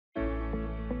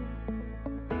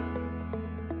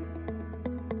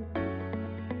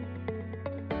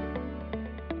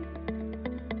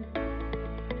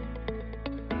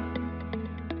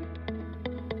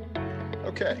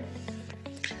Okay,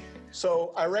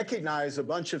 so I recognize a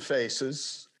bunch of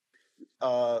faces,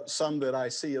 some that I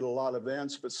see at a lot of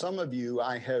events, but some of you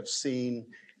I have seen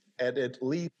at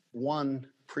least one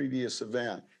previous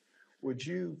event. Would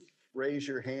you raise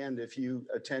your hand if you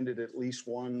attended at least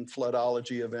one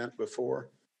floodology event before?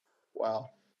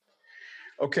 Wow.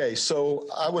 Okay, so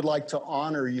I would like to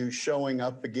honor you showing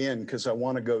up again because I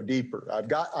want to go deeper.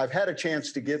 I've had a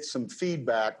chance to get some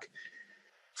feedback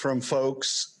from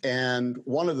folks, and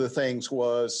one of the things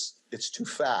was it's too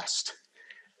fast.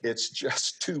 It's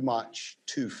just too much,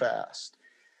 too fast.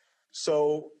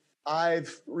 So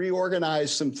I've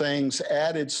reorganized some things,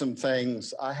 added some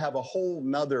things. I have a whole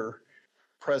nother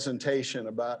presentation,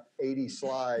 about 80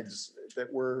 slides, that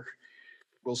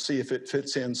we'll see if it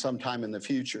fits in sometime in the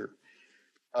future,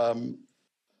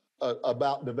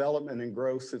 about development and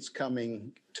growth that's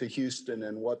coming to Houston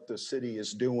and what the city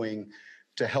is doing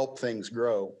to help things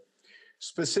grow.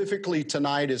 Specifically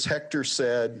tonight, as Hector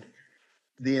said,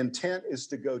 the intent is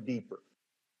to go deeper.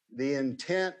 The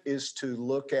intent is to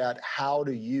look at how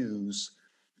to use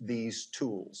these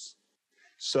tools.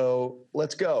 So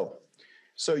let's go.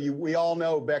 So we all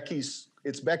know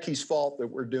it's Becky's fault that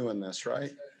we're doing this,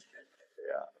 right?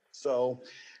 Yeah. So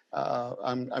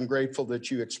I'm grateful that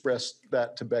you expressed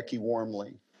that to Becky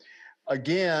warmly.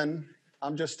 Again,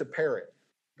 I'm just a parrot.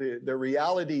 The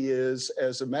reality is,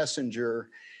 as a messenger,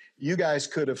 you guys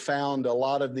could have found a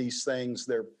lot of these things.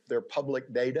 They're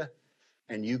public data,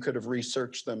 and you could have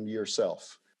researched them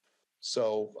yourself.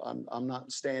 So I'm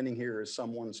not standing here as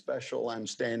someone special. I'm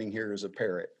standing here as a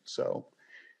parrot. So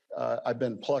I've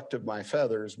been plucked of my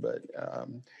feathers, but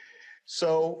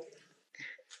so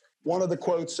one of the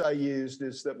quotes I used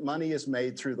is that money is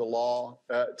made through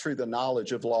the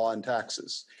knowledge of law and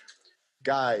taxes.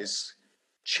 Guys,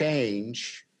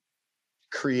 change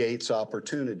creates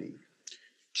opportunity.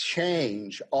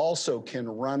 Change also can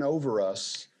run over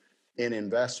us in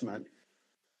investment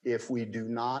if we do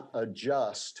not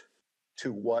adjust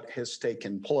to what has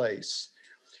taken place.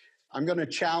 I'm going to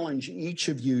challenge each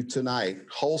of you tonight: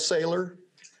 wholesaler,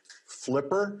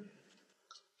 flipper,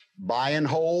 buy and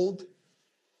hold,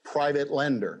 private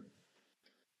lender.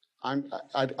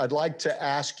 I'd like to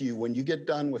ask you, when you get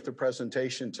done with the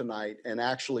presentation tonight, and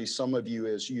actually some of you,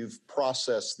 as you've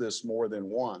processed this more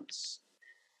than once,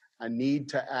 I need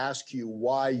to ask you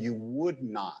why you would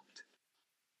not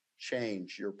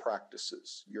change your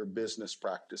practices, your business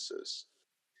practices.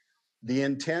 The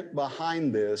intent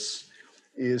behind this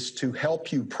is to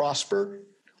help you prosper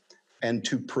and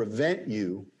to prevent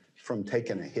you from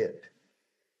taking a hit,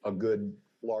 a good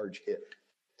large hit.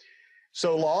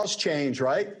 So laws change,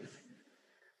 right?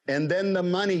 And then the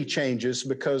money changes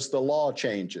because the law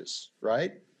changes,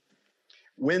 right?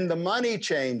 When the money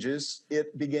changes,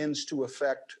 it begins to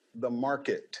affect the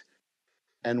market.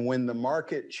 And when the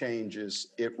market changes,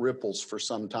 it ripples for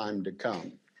some time to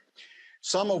come.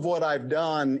 Some of what I've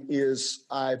done is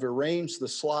I've arranged the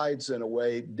slides in a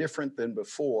way different than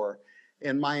before.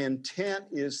 And my intent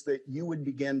is that you would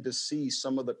begin to see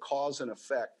some of the cause and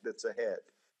effect that's ahead.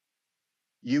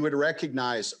 You would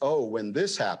recognize, oh, when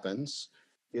this happens,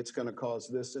 it's going to cause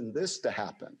this and this to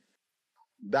happen.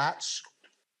 That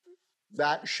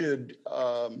should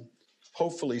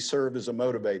hopefully serve as a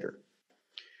motivator.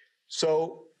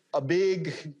 So a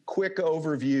big, quick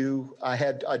overview.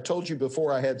 I told you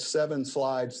before I had 7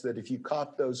 slides that if you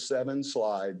caught those 7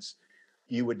 slides,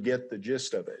 you would get the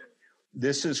gist of it.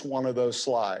 This is one of those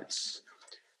slides.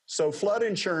 So flood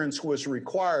insurance was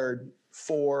required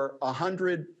for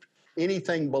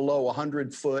anything below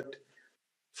 100-foot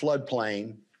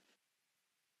floodplain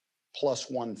plus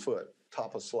 1 foot,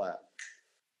 top of slab.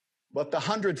 But the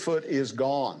 100-foot is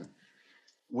gone.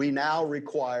 We now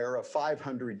require a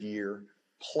 500-year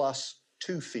plus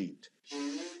 2 feet.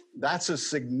 That's a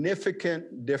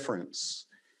significant difference.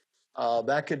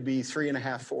 That could be 3.5,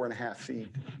 4.5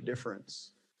 feet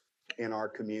difference in our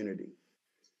community.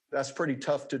 That's pretty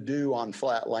tough to do on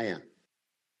flat land.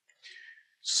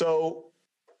 So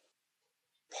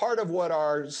part of what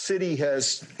our city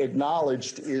has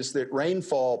acknowledged is that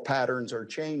rainfall patterns are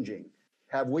changing.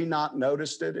 Have we not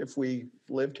noticed it if we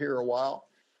lived here a while?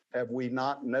 Have we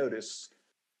not noticed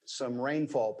some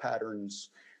rainfall patterns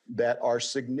that are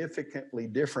significantly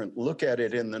different? Look at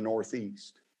it in the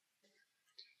Northeast.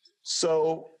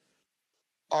 So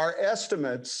our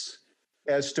estimates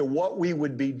as to what we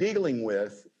would be dealing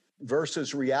with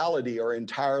versus reality are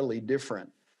entirely different.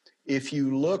 If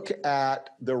you look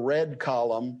at the red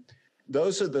column,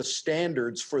 those are the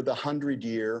standards for the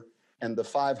 100-year and the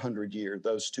 500-year,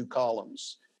 those 2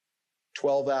 columns,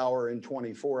 12-hour and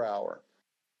 24-hour.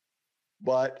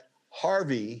 But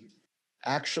Harvey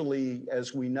actually,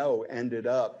 as we know, ended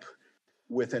up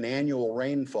with an annual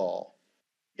rainfall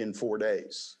in 4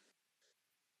 days.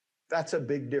 That's a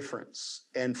big difference.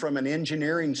 And from an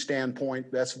engineering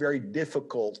standpoint, that's very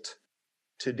difficult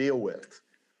to deal with.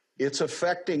 It's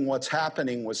affecting what's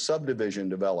happening with subdivision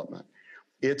development.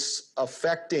 It's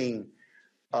affecting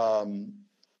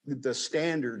the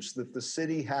standards that the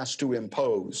city has to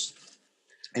impose.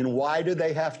 And why do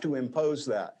they have to impose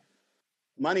that?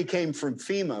 Money came from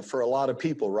FEMA for a lot of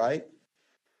people, right?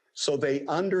 So they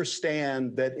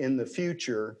understand that in the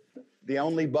future, the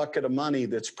only bucket of money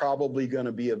that's probably going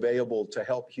to be available to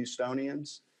help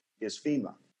Houstonians is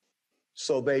FEMA.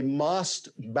 So they must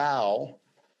bow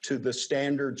to the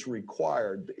standards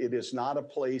required. It is not a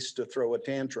place to throw a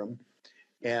tantrum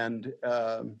and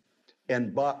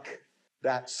buck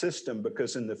that system,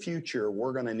 because in the future,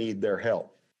 we're going to need their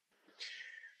help.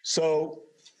 So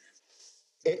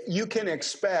you can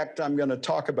expect, I'm going to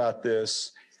talk about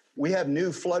this, we have new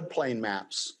floodplain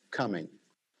maps coming.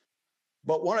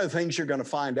 But one of the things you're going to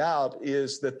find out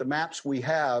is that the maps we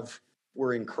have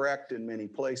were incorrect in many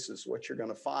places. What you're going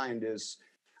to find is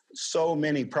so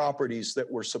many properties that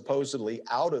were supposedly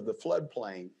out of the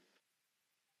floodplain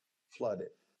flooded.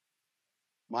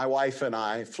 My wife and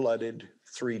I flooded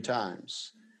 3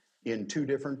 times in 2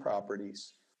 different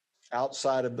properties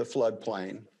outside of the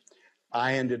floodplain.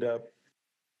 I ended up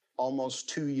almost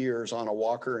 2 years on a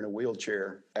walker and a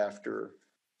wheelchair after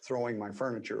throwing my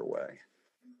furniture away.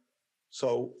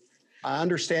 So I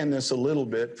understand this a little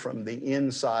bit from the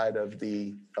inside of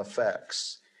the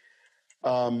effects.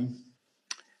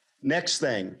 Next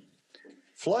thing,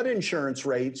 flood insurance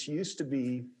rates used to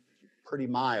be pretty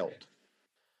mild.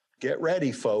 Get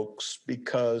ready, folks,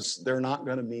 because they're not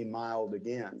going to be mild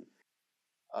again.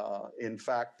 In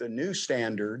fact, the new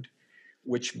standard,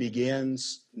 which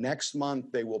begins next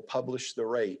month, they will publish the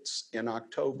rates. In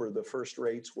October, the first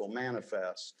rates will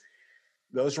manifest.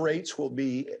 Those rates will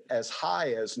be as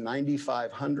high as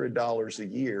 $9,500 a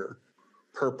year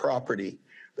per property.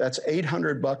 That's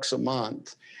 $800 a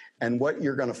month. And what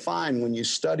you're going to find when you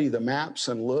study the maps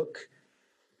and look,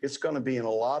 it's going to be in a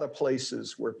lot of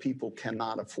places where people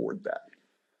cannot afford that.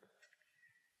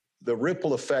 The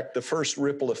ripple effect, the first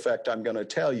ripple effect I'm going to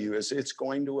tell you is it's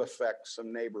going to affect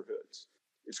some neighborhoods.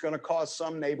 It's going to cause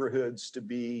some neighborhoods to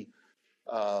be,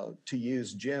 to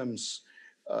use Jim's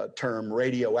term,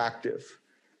 radioactive.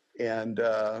 And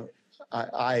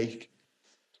I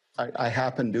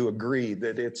happen to agree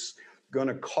that it's going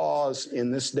to cause,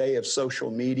 in this day of social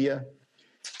media,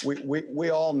 we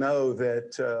all know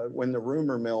that when the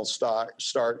rumor mill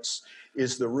starts,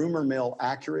 is the rumor mill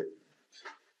accurate?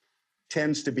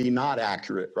 Tends to be not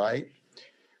accurate, right?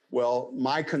 Well,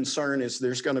 my concern is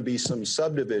there's going to be some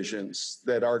subdivisions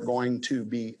that are going to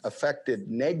be affected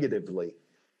negatively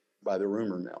by the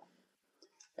rumor mill.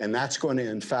 And that's going to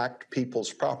impact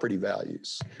people's property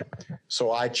values.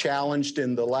 So I challenged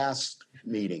in the last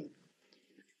meeting,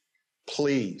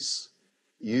 please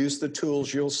use the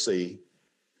tools you'll see,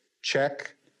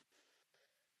 check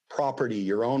property,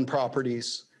 your own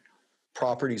properties,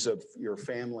 properties of your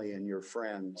family and your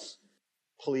friends.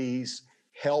 Please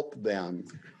help them,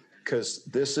 because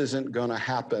this isn't going to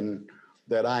happen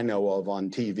that I know of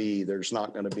on TV. There's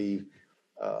not going to be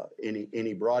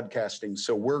any broadcasting.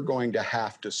 So we're going to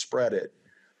have to spread it.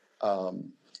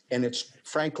 And it's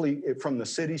frankly, from the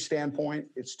city standpoint,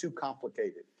 it's too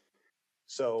complicated.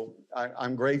 So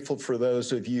I'm grateful for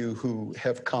those of you who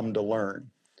have come to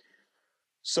learn.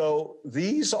 So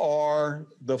these are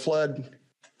the flood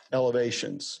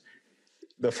elevations.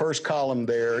 The first column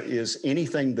there is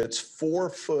anything that's 4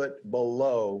 foot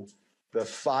below the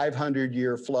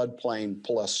 500-year floodplain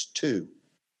plus 2.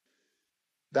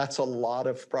 That's a lot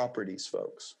of properties,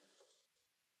 folks.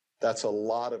 That's a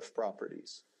lot of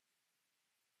properties.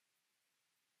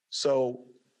 So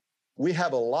we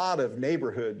have a lot of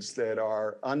neighborhoods that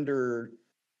are under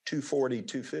 240,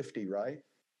 250, right?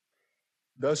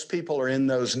 Those people are in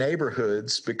those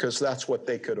neighborhoods because that's what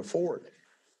they could afford.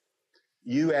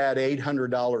 You add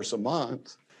 $800 a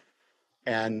month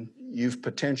and you've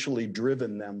potentially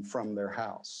driven them from their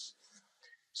house.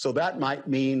 So that might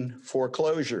mean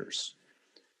foreclosures,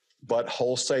 but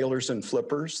wholesalers and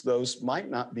flippers, those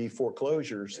might not be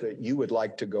foreclosures that you would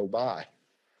like to go buy.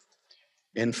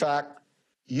 In fact,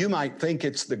 you might think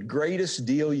it's the greatest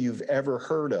deal you've ever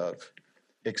heard of,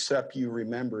 except you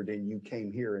remembered and you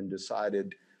came here and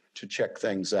decided to check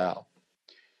things out.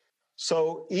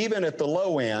 So even at the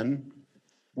low end,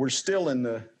 we're still in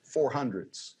the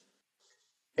 400s.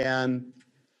 And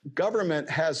government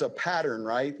has a pattern,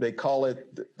 right? They call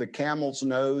it the camel's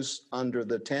nose under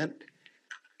the tent.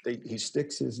 He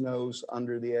sticks his nose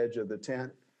under the edge of the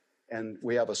tent and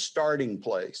we have a starting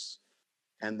place,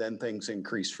 and then things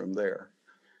increase from there.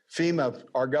 FEMA,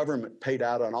 our government paid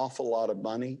out an awful lot of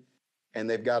money, and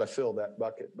they've got to fill that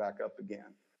bucket back up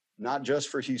again. Not just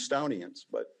for Houstonians,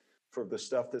 but for the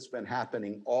stuff that's been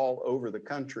happening all over the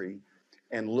country.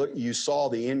 And look, you saw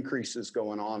the increases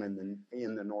going on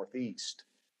in the Northeast.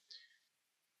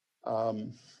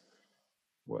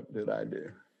 What did I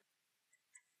do?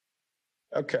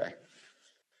 Okay.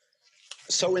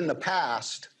 So in the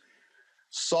past,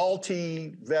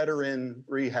 salty veteran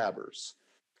rehabbers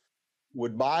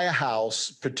would buy a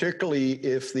house, particularly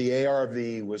if the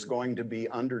ARV was going to be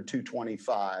under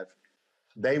 225.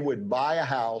 They would buy a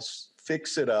house,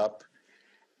 fix it up,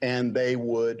 and they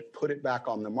would put it back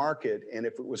on the market. And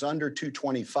if it was under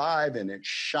 225 and it's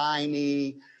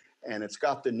shiny and it's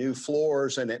got the new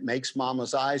floors and it makes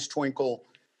mama's eyes twinkle,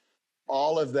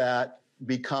 all of that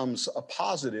becomes a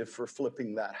positive for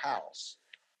flipping that house.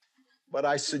 But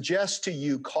I suggest to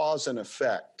you cause and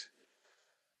effect.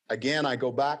 Again, I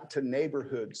go back to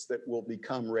neighborhoods that will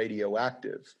become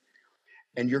radioactive.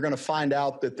 And you're going to find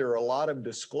out that there are a lot of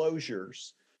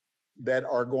disclosures that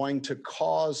are going to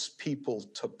cause people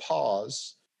to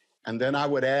pause. And then I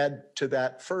would add to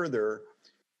that further,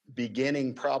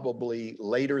 beginning probably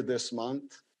later this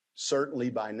month, certainly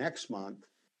by next month,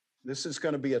 this is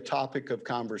going to be a topic of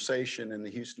conversation in the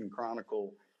Houston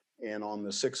Chronicle and on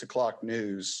the 6 o'clock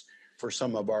news for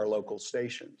some of our local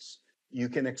stations. You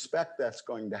can expect that's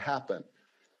going to happen.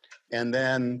 And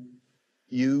then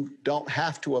you don't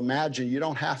have to imagine, you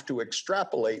don't have to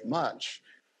extrapolate much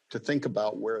to think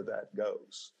about where that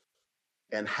goes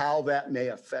and how that may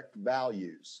affect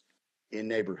values in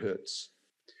neighborhoods.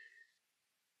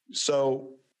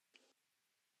 So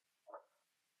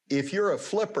if you're a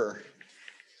flipper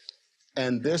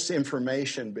and this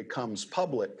information becomes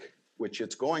public, which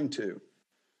it's going to,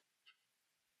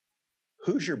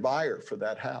 who's your buyer for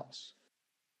that house?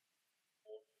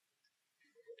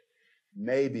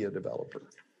 Maybe a developer.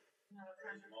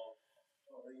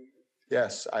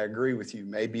 Yes, I agree with you.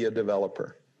 Maybe a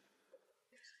developer.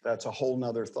 That's a whole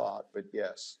nother thought, but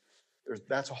yes,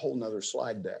 that's a whole nother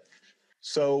slide deck.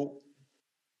 So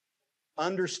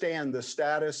understand the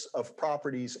status of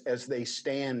properties as they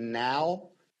stand now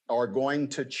are going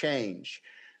to change.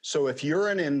 So if you're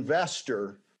an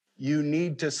investor, you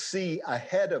need to see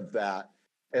ahead of that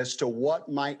as to what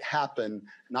might happen,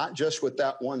 not just with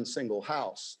that one single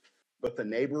house, but the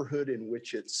neighborhood in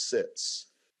which it sits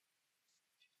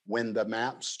when the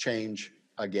maps change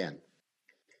again.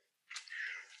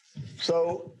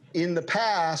 So in the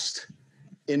past,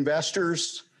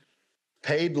 investors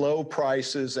paid low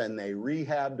prices and they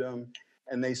rehabbed them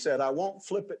and they said, I won't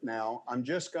flip it now. I'm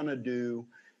just going to do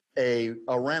a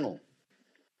rental.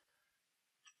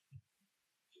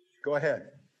 Go ahead.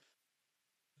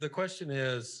 The question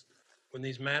is, when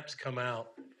these maps come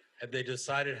out, have they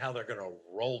decided how they're going to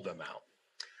roll them out?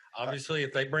 Obviously,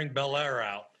 if they bring Bel Air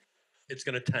out, it's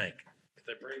going to tank. If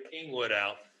they bring Kingwood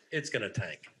out, it's going to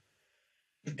tank.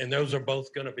 And those are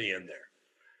both going to be in there.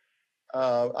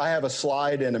 I have a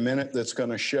slide in a minute that's going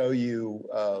to show you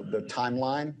the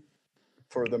timeline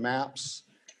for the maps.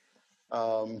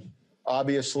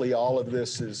 Obviously, all of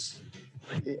this is,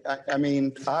 I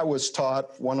mean, I was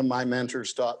taught, one of my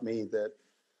mentors taught me that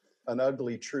an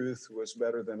ugly truth was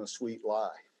better than a sweet lie.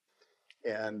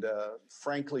 And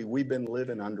frankly, we've been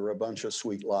living under a bunch of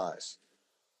sweet lies.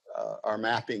 Our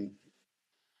mapping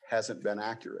hasn't been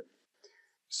accurate.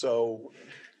 So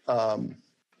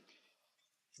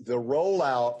the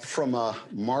rollout from a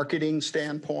marketing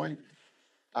standpoint,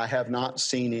 I have not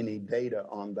seen any data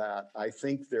on that. I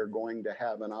think they're going to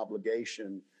have an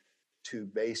obligation to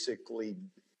basically,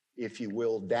 if you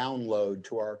will, download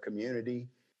to our community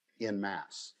en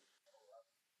masse.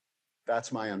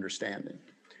 That's my understanding.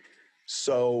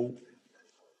 So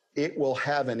it will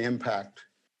have an impact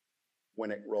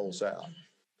when it rolls out.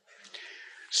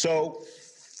 So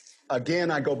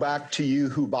again, I go back to you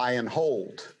who buy and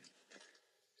hold.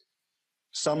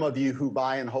 Some of you who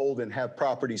buy and hold and have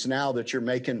properties now that you're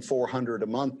making $400 a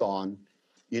month on,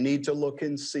 you need to look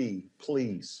and see,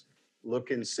 please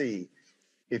look and see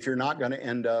if you're not going to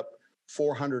end up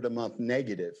 $400 a month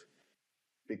negative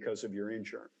because of your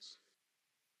insurance.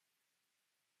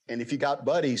 And if you got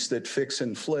buddies that fix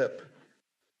and flip,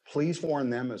 please warn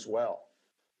them as well.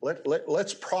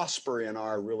 Let's prosper in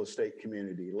our real estate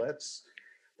community. Let's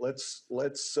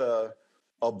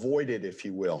avoid it, if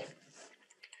you will.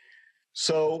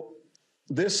 So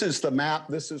this is the map.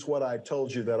 This is what I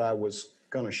told you that I was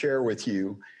going to share with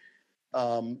you.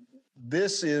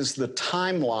 This is the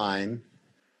timeline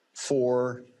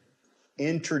for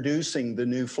introducing the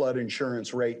new flood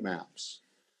insurance rate maps.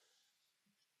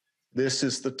 This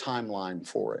is the timeline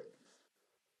for it.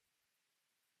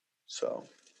 So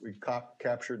we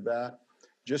captured that.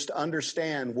 Just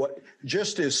understand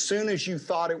just as soon as you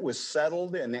thought it was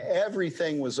settled and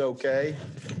everything was okay,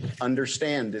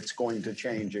 understand it's going to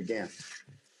change again.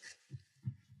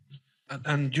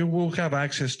 And you will have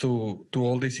access to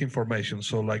all this information.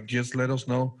 So like, just let us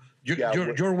know.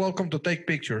 You're welcome to take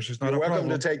pictures. It's not a You're problem.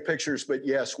 welcome to take pictures, but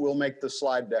yes, we'll make the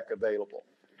slide deck available.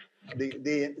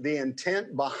 The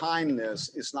intent behind this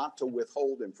is not to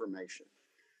withhold information.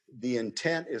 The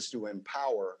intent is to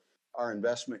empower our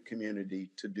investment community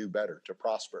to do better, to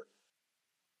prosper.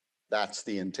 That's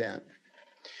the intent.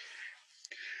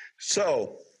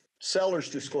 So, sellers'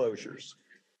 disclosures.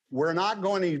 We're not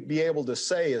going to be able to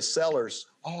say as sellers,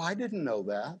 oh, I didn't know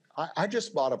that. I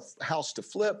just bought a house to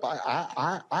flip.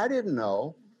 I didn't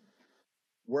know.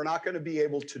 We're not going to be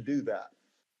able to do that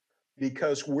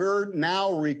because we're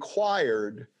now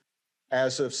required,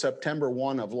 as of September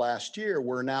 1 of last year,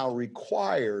 we're now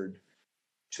required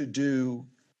to do,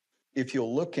 if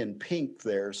you'll look in pink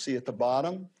there, see at the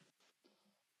bottom,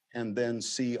 and then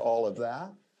see all of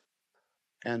that,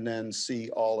 and then see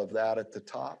all of that at the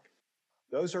top.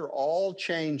 Those are all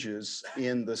changes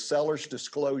in the seller's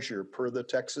disclosure per the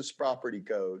Texas Property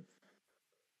Code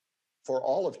for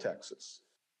all of Texas,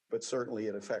 but certainly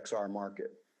it affects our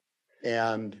market.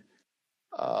 And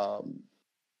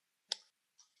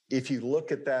if you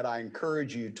look at that, I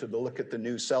encourage you to look at the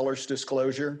new seller's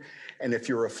disclosure. And if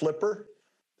you're a flipper,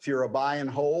 if you're a buy and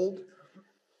hold,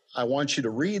 I want you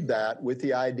to read that with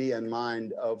the idea in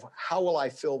mind of how will I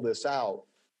fill this out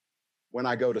when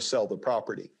I go to sell the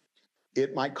property?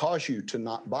 It might cause you to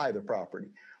not buy the property.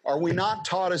 Are we not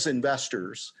taught as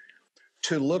investors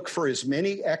to look for as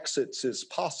many exits as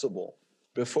possible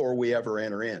before we ever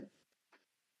enter in?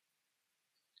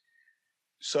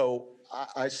 So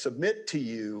I submit to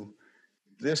you,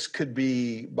 this could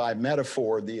be, by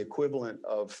metaphor, the equivalent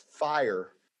of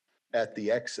fire at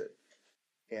the exit,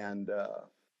 and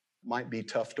might be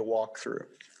tough to walk through.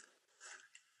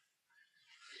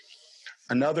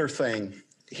 Another thing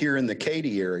here in the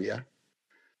Katy area,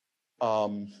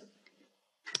 the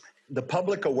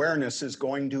public awareness is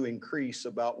going to increase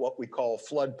about what we call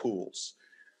flood pools.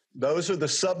 Those are the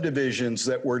subdivisions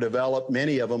that were developed,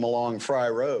 many of them along Fry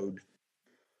Road,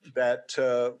 that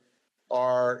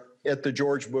are at the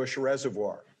George Bush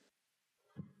Reservoir.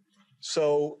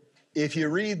 So if you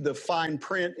read the fine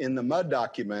print in the MUD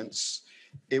documents,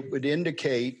 it would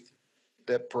indicate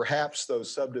that perhaps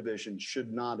those subdivisions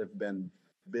should not have been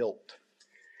built.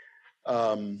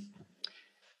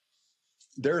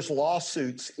 There's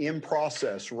lawsuits in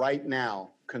process right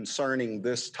now concerning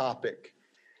this topic.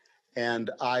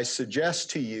 And I suggest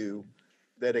to you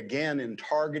that, again, in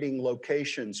targeting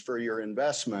locations for your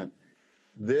investment,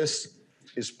 this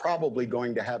is probably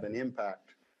going to have an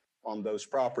impact on those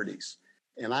properties.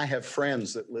 And I have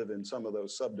friends that live in some of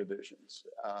those subdivisions.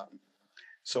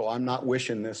 So I'm not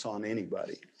wishing this on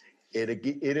anybody. It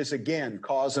is, again,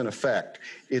 cause and effect.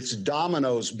 It's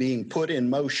dominoes being put in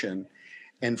motion.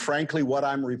 And frankly, what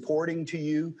I'm reporting to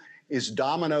you is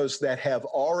dominoes that have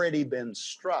already been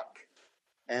struck,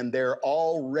 and they're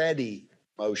already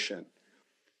motion.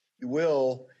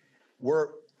 We're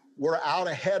out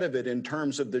ahead of it in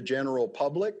terms of the general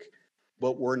public,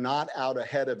 but we're not out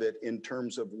ahead of it in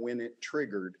terms of when it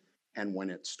triggered and when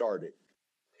it started.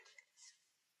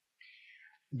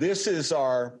 This is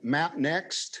our map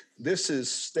next. This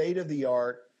is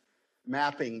state-of-the-art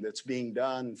mapping that's being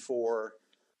done for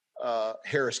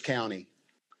Harris County.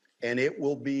 And it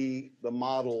will be the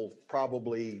model,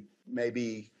 probably,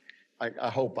 maybe, I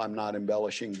hope I'm not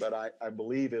embellishing, but I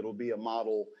believe it'll be a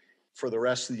model for the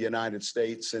rest of the United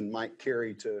States and might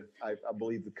carry to, I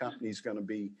believe the company's going to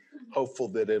be hopeful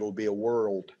that it'll be a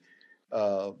world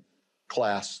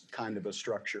class kind of a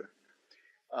structure.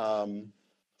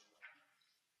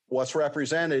 What's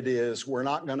represented is we're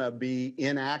not going to be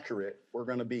inaccurate. We're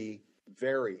going to be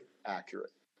very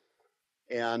accurate.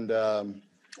 And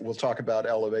we'll talk about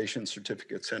elevation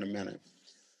certificates in a minute.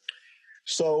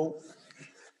 So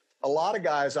a lot of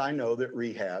guys I know that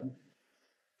rehab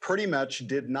pretty much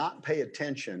did not pay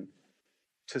attention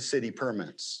to city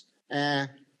permits. I'm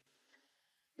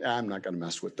not going to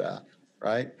mess with that,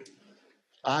 right?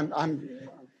 I'm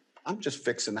just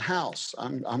fixing the house.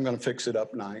 I'm going to fix it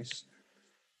up nice.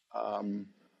 And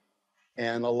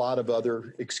a lot of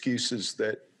other excuses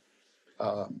that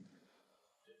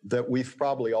we've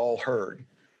probably all heard.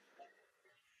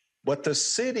 What the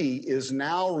city is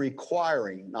now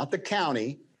requiring, not the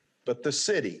county, but the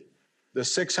city, the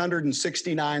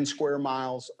 669 square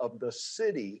miles of the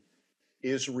city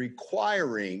is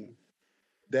requiring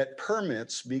that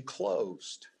permits be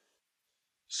closed.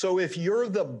 So if you're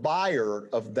the buyer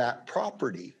of that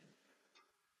property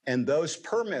and those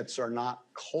permits are not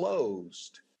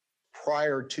closed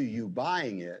prior to you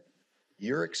buying it,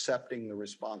 you're accepting the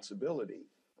responsibility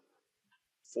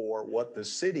for what the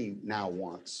city now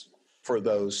wants for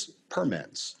those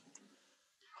permits.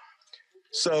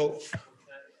 So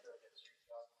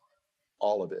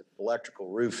all of it, electrical,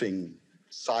 roofing,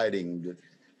 siding,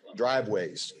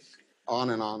 driveways, on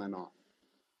and on and on,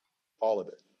 all of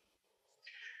it.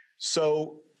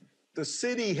 So the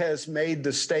city has made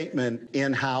the statement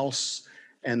in-house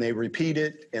and they repeat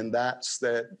it, and that's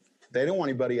that they don't want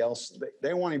anybody else, they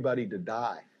don't want anybody to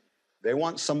die. They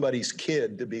want somebody's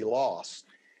kid to be lost.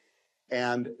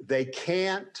 And they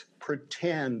can't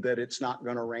pretend that it's not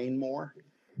going to rain more.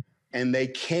 And they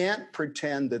can't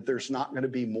pretend that there's not going to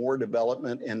be more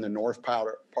development in the north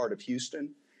part of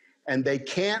Houston. And they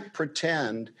can't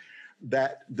pretend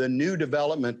that the new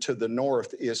development to the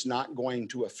north is not going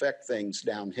to affect things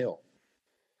downhill.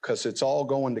 Because it's all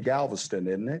going to Galveston,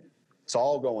 isn't it? It's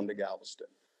all going to Galveston.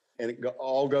 And it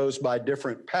all goes by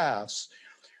different paths.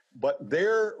 But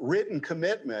their written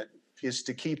commitment is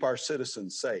to keep our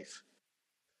citizens safe.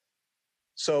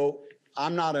 So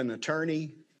I'm not an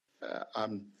attorney.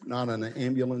 I'm not an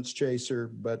ambulance chaser,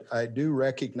 but I do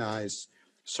recognize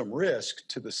some risk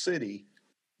to the city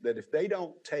that if they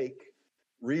don't take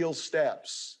real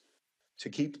steps to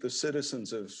keep the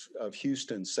citizens of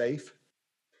Houston safe,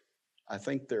 I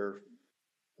think they're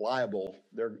liable.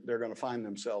 They're going to find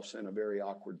themselves in a very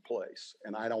awkward place.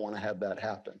 And I don't want to have that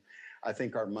happen. I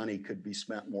think our money could be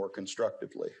spent more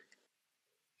constructively.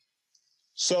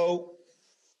 So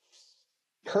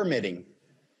permitting.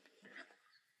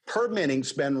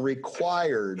 Permitting's been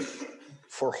required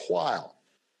for a while.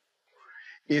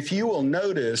 If you will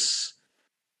notice,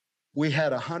 we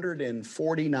had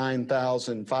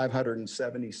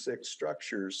 149,576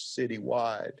 structures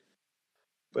citywide,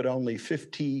 but only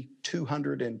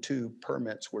 5,202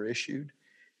 permits were issued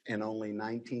and only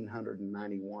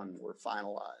 1,991 were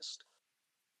finalized.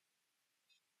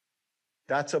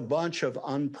 That's a bunch of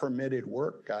unpermitted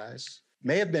work, guys.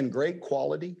 May have been great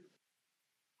quality.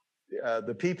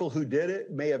 The people who did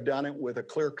it may have done it with a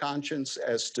clear conscience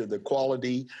as to the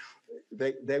quality.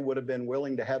 They would have been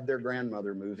willing to have their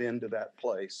grandmother move into that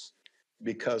place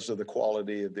because of the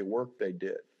quality of the work they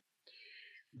did.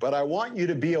 But I want you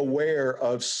to be aware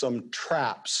of some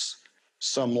traps,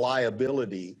 some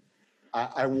liability.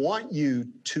 I want you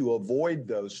to avoid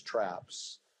those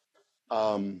traps.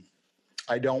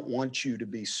 I don't want you to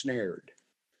be snared.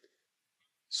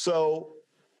 So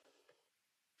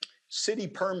city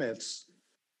permits,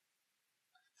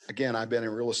 again, I've been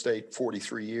in real estate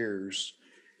 43 years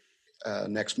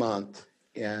next month,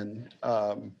 and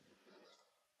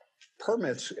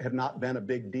permits have not been a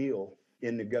big deal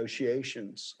in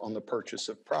negotiations on the purchase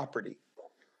of property.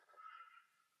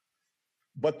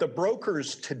 But the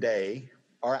brokers today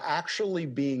are actually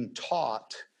being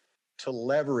taught to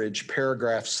leverage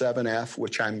paragraph 7F,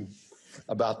 which I'm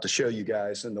about to show you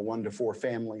guys in the 1 to 4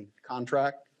 family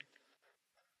contract.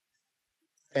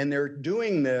 And they're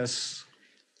doing this,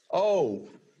 oh,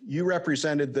 you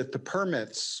represented that the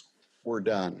permits were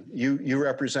done. You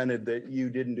represented that you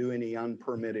didn't do any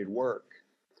unpermitted work.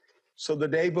 So the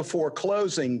day before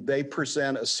closing, they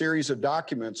present a series of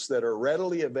documents that are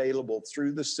readily available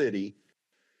through the city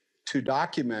to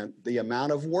document the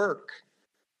amount of work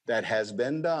that has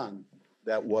been done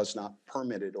that was not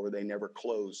permitted, or they never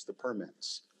closed the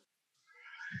permits.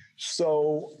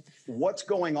 So what's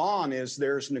going on is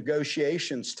there's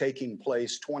negotiations taking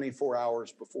place 24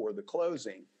 hours before the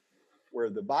closing, where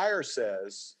the buyer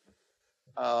says,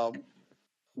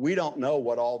 we don't know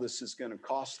what all this is going to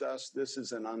cost us. This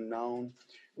is an unknown.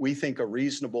 We think a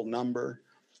reasonable number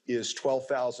is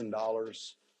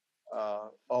 $12,000.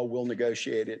 We'll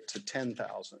negotiate it to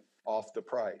 $10,000 off the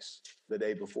price the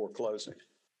day before closing.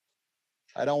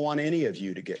 I don't want any of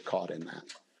you to get caught in that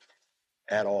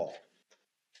at all.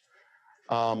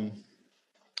 I'm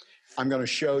going to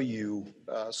show you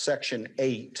section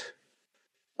 8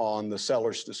 on the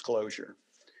seller's disclosure.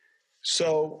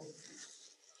 So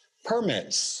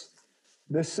permits.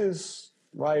 This is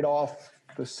right off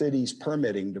the city's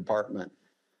permitting department.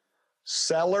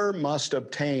 Seller must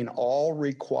obtain all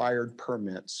required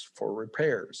permits for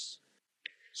repairs.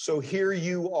 So here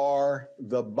you are,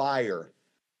 the buyer.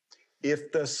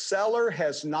 If the seller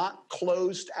has not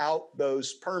closed out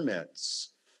those permits,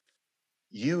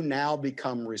 you now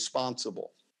become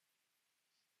responsible.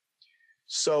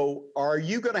 So are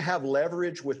you going to have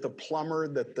leverage with the plumber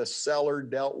that the seller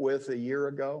dealt with a year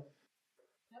ago?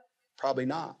 Yep. Probably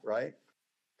not, right?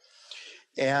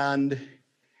 And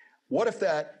What if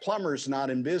that plumber's not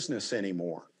in business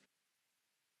anymore?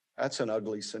 That's an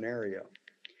ugly scenario.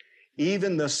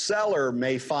 Even the seller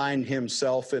may find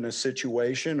himself in a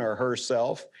situation, or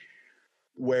herself,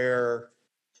 where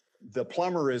the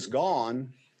plumber is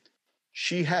gone.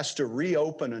 She has to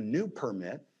reopen a new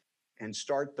permit and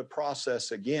start the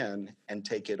process again and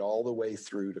take it all the way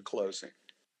through to closing.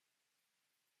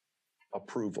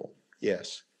 Approval,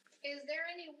 yes.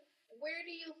 Where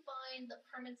do you find the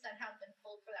permits that have been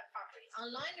pulled for that property?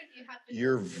 Online, or do you have to?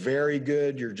 You're very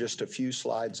good. You're just a few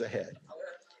slides ahead.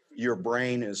 Your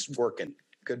brain is working.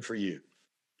 Good for you.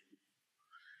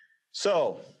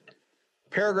 So,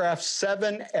 paragraph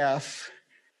 7F,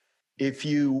 if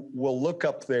you will look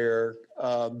up there,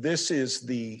 this is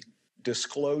the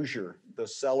disclosure, the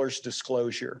seller's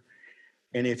disclosure.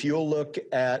 And if you'll look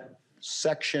at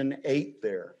section 8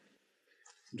 there,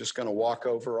 I'm just going to walk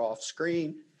over off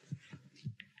screen.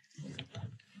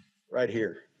 Right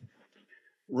here.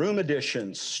 Room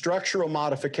additions, structural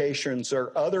modifications,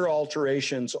 or other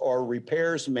alterations or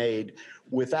repairs made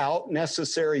without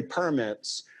necessary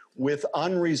permits, with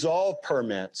unresolved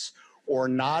permits, or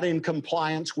not in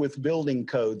compliance with building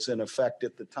codes in effect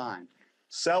at the time.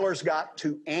 Sellers got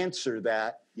to answer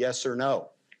that yes or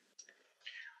no.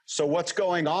 So what's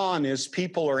going on is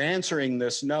people are answering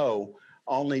this no,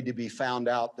 only to be found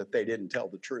out that they didn't tell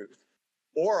the truth.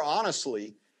 Or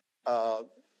honestly,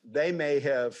 they may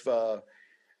have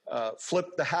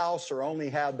flipped the house or only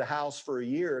had the house for a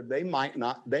year. They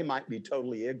might be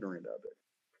totally ignorant of it.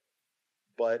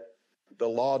 But the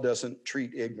law doesn't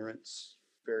treat ignorance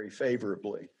very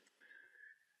favorably.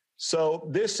 So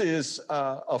this is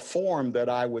a form that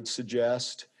I would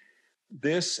suggest.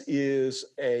 This is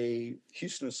a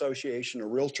Houston Association of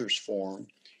Realtors form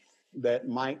that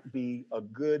might be a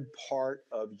good part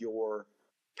of your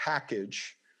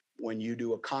package when you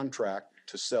do a contract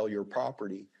to sell your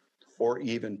property, or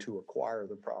even to acquire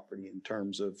the property, in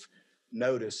terms of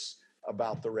notice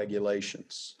about the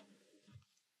regulations.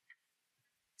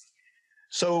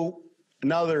 So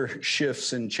another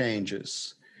shifts and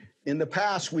changes. In the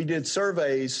past, we did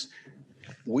surveys.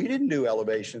 We didn't do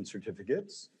elevation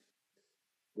certificates.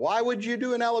 Why would you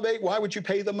do an elevate? Why would you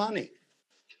pay the money?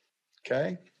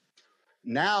 Okay.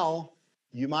 Now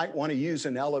you might want to use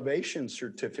an elevation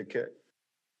certificate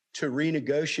to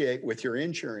renegotiate with your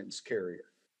insurance carrier,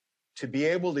 to be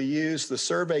able to use the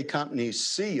survey company's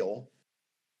seal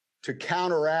to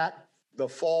counteract the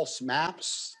false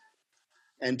maps,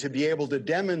 and to be able to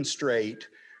demonstrate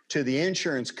to the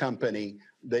insurance company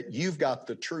that you've got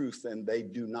the truth and they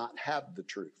do not have the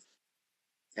truth.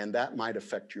 And that might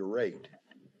affect your rate.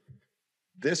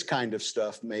 This kind of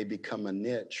stuff may become a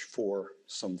niche for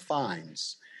some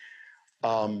fines.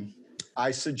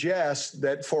 I suggest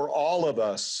that for all of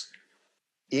us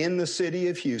in the city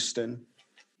of Houston,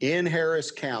 in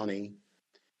Harris County,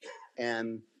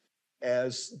 and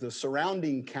as the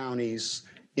surrounding counties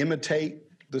imitate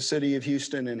the city of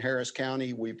Houston and Harris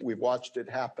County, we've watched it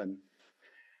happen.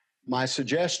 My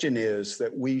suggestion is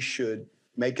that we should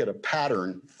make it a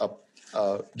pattern,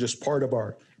 just part of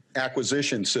our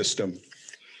acquisition system,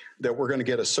 that we're going to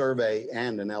get a survey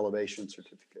and an elevation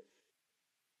certificate.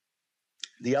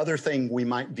 The other thing we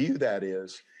might view that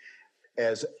is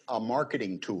as a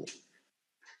marketing tool.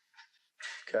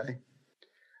 Okay.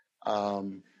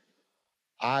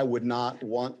 I would not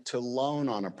want to loan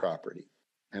on a property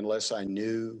unless I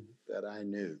knew that I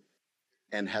knew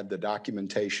and had the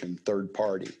documentation, third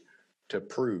party, to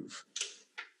prove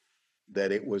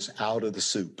that it was out of the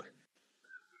soup.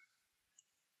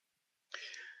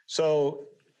 So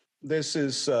this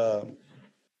is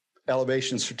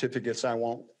elevation certificates. I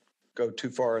won't go too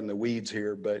far in the weeds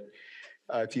here, but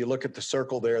if you look at the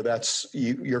circle there, that's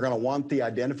you're going to want the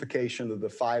identification of the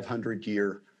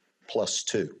 500-year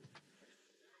 +2.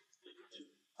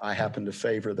 I happen to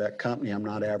favor that company. I'm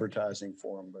not advertising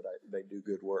for them, but they do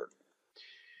good work.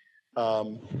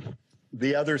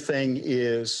 The other thing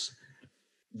is,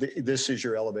 this is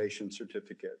your elevation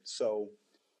certificate. So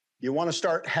you want to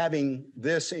start having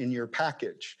this in your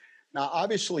package. Now,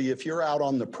 obviously, if you're out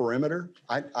on the perimeter,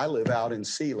 I live out in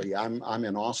Sealy. I'm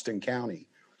in Austin County.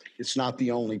 It's not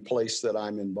the only place that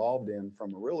I'm involved in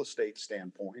from a real estate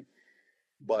standpoint,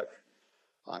 but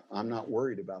I'm not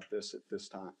worried about this at this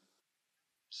time.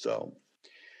 So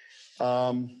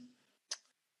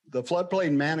the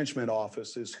Floodplain Management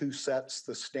Office is who sets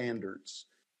the standards.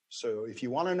 So if you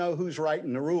want to know who's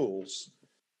writing the rules,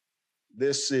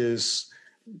 this is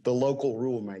the local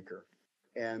rule maker.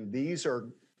 And these are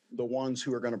the ones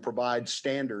who are going to provide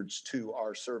standards to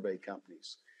our survey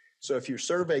companies. So if your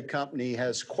survey company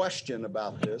has question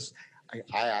about this,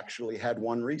 I actually had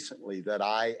one recently that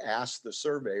I asked the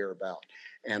surveyor about,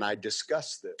 and I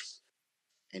discussed this,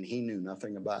 and he knew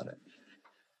nothing about it.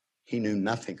 He knew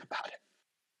nothing about it.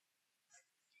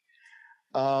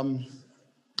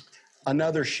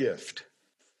 Another shift.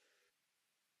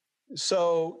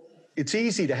 So it's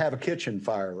easy to have a kitchen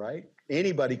fire, right?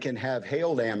 Anybody can have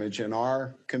hail damage in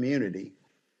our community.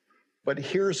 But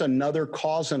here's another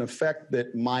cause and effect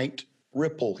that might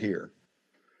ripple here.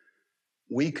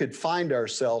 We could find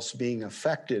ourselves being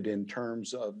affected in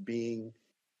terms of being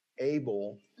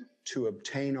able to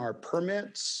obtain our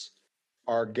permits,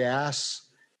 our gas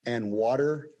and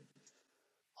water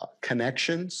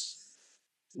connections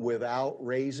without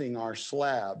raising our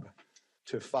slab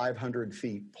to 500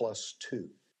 feet plus 2.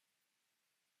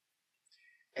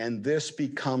 And this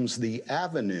becomes the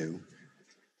avenue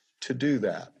to do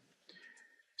that.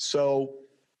 So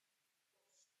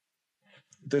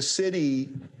the city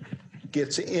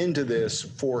gets into this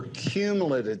for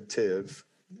cumulative,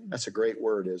 that's a great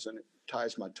word, isn't it?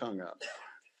 Ties my tongue up.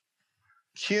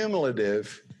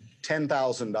 Cumulative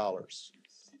 $10,000.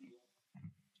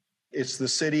 It's the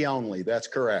city only. That's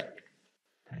correct.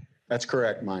 That's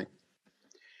correct, Mike.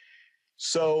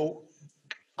 So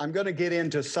I'm going to get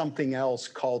into something else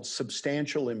called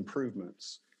substantial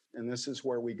improvements. And this is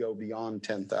where we go beyond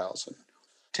 10,000.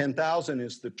 10,000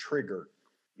 is the trigger.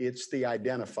 It's the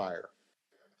identifier.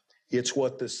 It's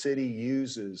what the city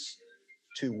uses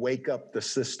to wake up the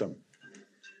system.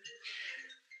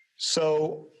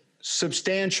 So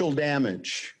substantial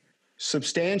damage.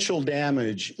 Substantial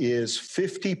damage is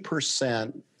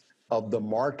 50% of the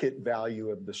market value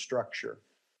of the structure.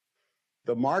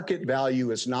 The market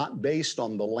value is not based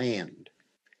on the land.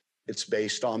 It's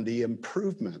based on the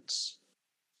improvements.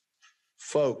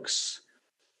 Folks,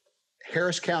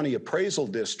 Harris County Appraisal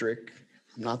District,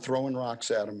 I'm not throwing rocks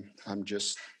at them, I'm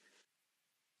just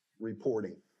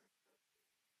reporting.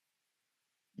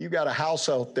 You got a house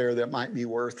out there that might be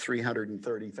worth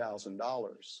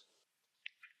 $330,000.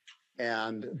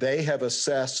 And they have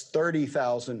assessed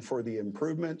 $30,000 for the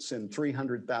improvements and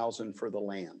 $300,000 for the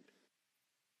land.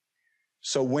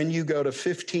 So when you go to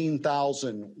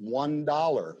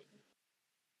 $15,001,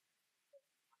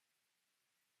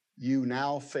 you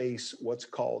now face what's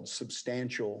called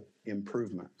substantial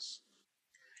improvements.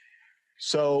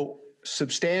 So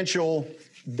substantial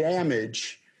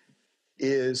damage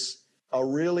is a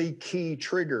really key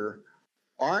trigger.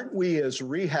 Aren't we as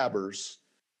rehabbers,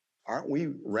 aren't we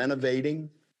renovating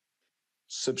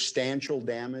substantial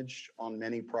damage on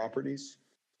many properties?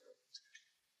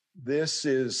 This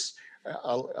is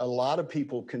a lot of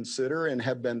people consider and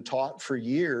have been taught for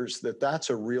years that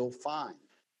that's a real fine.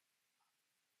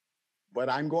 But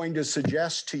I'm going to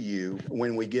suggest to you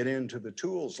when we get into the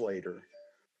tools later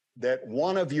that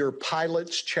one of your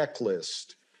pilot's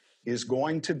checklist is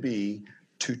going to be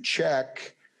to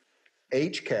check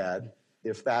HCAD,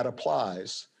 if that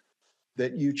applies,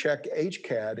 that you check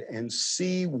HCAD and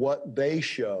see what they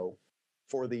show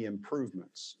for the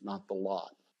improvements, not the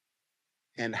lot,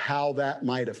 and how that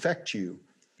might affect you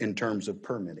in terms of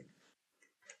permitting.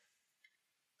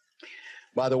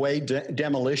 By the way,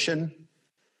 demolition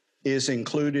is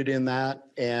included in that,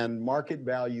 and market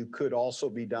value could also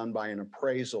be done by an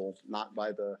appraisal, not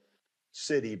by the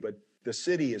city, but the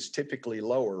city is typically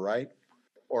lower, right?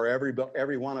 Or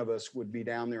every one of us would be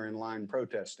down there in line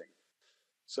protesting.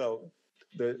 So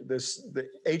the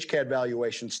HCAD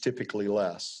valuation's typically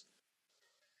less.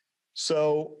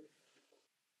 So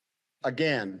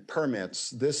again, permits,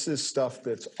 this is stuff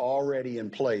that's already in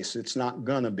place. It's not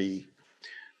gonna be.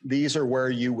 These are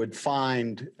where you would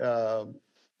find the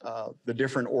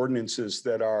different ordinances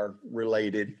that are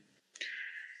related.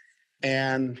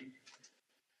 And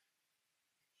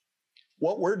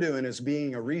what we're doing is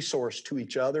being a resource to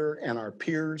each other and our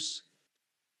peers.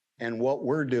 And what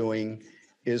we're doing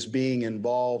is being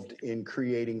involved in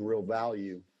creating real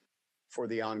value for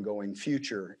the ongoing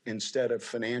future instead of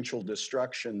financial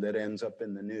destruction that ends up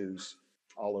in the news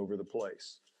all over the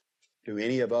place. Do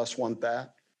any of us want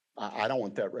that? I don't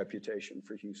want that reputation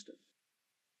for Houston.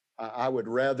 I would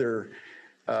rather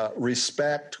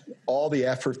respect all the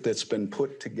effort that's been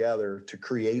put together to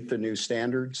create the new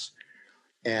standards,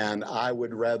 and I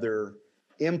would rather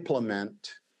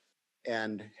implement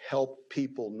and help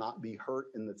people not be hurt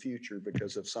in the future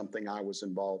because of something I was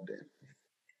involved in.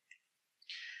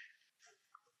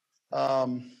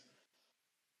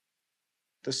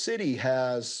 The city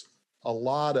has a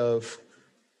lot of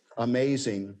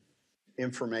amazing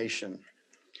information.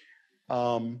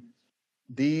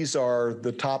 These are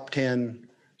the top 10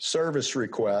 service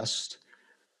requests,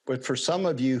 but for some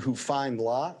of you who find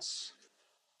lots,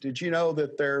 did you know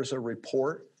that there's a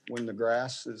report when the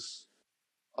grass is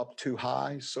up too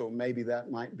high. So maybe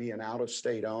that might be an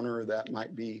out-of-state owner. That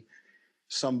might be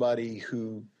somebody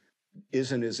who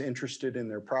isn't as interested in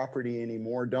their property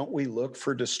anymore. Don't we look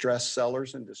for distressed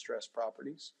sellers and distressed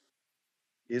properties?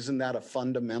 Isn't that a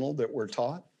fundamental that we're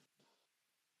taught?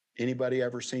 Anybody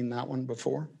ever seen that one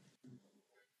before?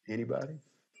 Anybody?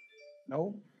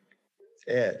 No?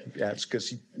 Ed, that's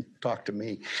because you talked to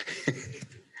me.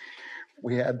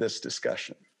 We had this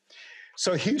discussion.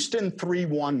 So Houston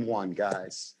 311,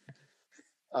 guys.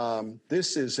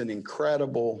 This is an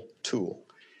incredible tool.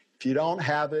 If you don't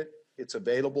have it, it's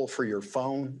available for your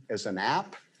phone as an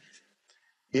app.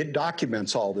 It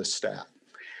documents all this stat.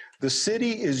 The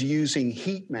city is using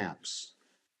heat maps.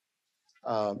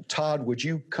 Todd, would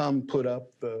you come put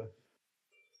up the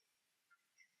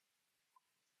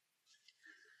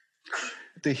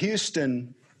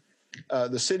Houston,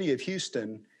 the city of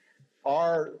Houston,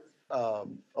 our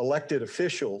elected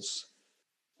officials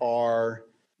are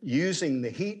using the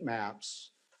heat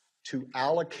maps to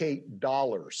allocate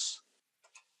dollars.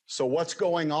 So what's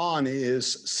going on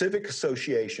is civic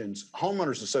associations,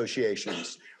 homeowners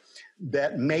associations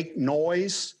that make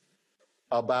noise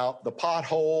about the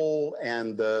pothole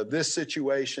and this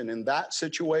situation and that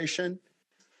situation,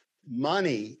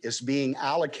 money is being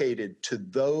allocated to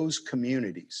those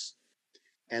communities.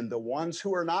 And the ones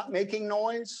who are not making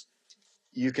noise,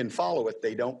 you can follow it.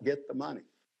 They don't get the money.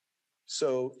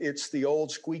 So it's the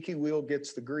old squeaky wheel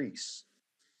gets the grease.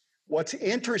 What's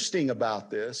interesting about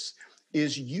this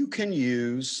is you can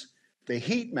use the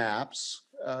heat maps.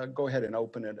 Go ahead and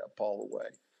open it up all the way.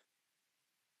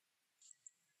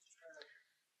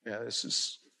 Yeah,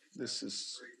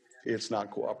 it's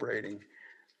not cooperating.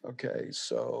 Okay,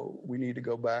 so we need to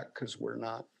go back because we're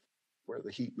not where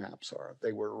the heat maps are.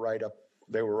 They were right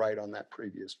on that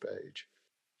previous page.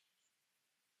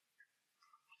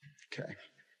 Okay.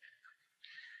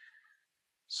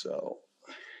 So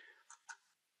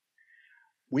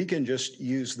we can just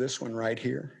use this one right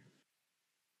here.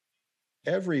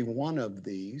 Every one of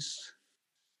these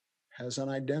has an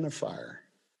identifier.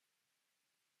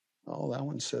 Oh, that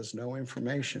one says no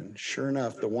information. Sure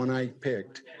enough, the one I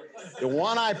picked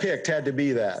had to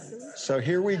be that. So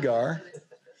here we go.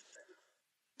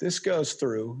 This goes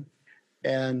through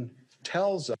and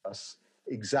tells us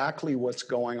exactly what's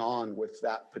going on with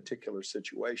that particular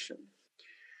situation.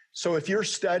 So if you're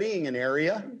studying an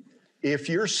area, if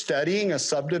you're studying a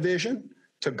subdivision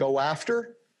to go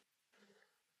after,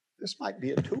 this might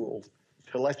be a tool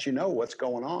to let you know what's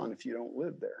going on if you don't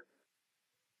live there.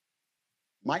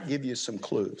 Might give you some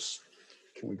clues.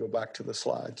 Can we go back to the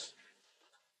slides?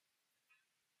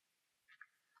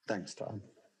 Thanks, Todd.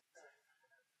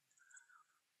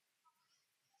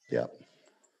 Yep.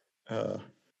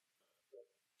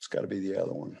 It's got to be the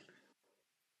other one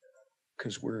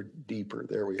because we're deeper.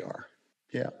 There we are.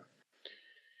 Yeah.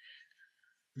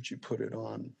 Would you put it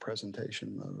on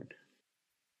presentation mode?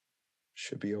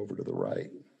 Should be over to the right.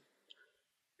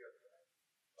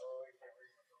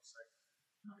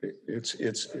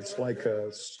 It's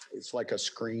like a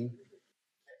screen.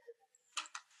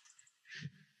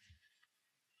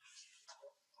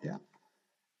 Yeah.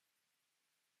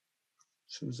 As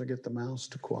soon as I get the mouse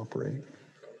to cooperate.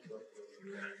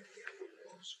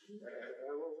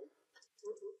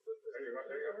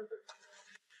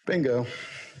 Bingo.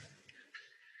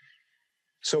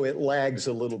 So it lags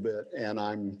a little bit, and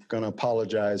I'm going to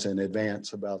apologize in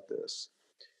advance about this.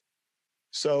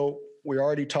 So we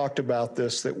already talked about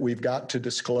this, that we've got to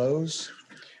disclose.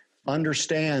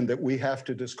 Understand that we have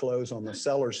to disclose on the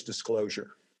seller's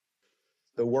disclosure,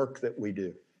 the work that we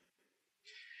do.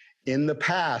 In the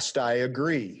past, I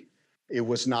agree, it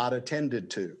was not attended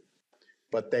to,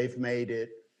 but they've made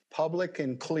it public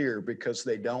and clear because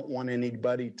they don't want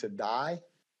anybody to die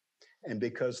and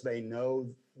because they know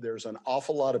there's an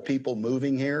awful lot of people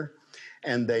moving here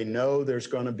and they know there's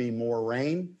going to be more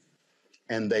rain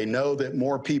and they know that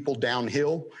more people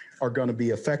downhill are going to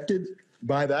be affected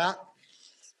by that.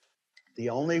 The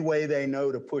only way they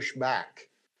know to push back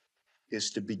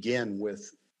is to begin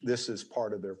with this as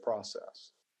part of their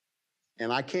process.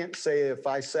 And I can't say if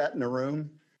I sat in a room,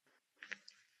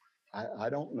 I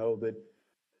don't know that,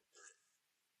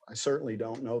 I certainly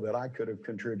don't know that I could have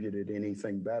contributed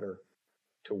anything better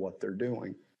to what they're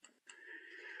doing.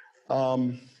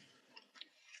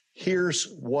 Here's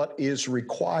what is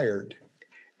required.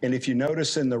 And if you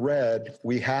notice in the red,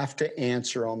 we have to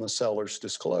answer on the seller's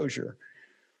disclosure.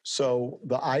 So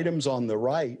the items on the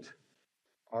right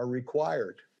are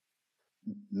required.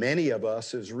 Many of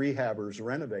us as rehabbers,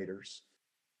 renovators,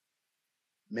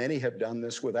 many have done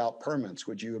this without permits.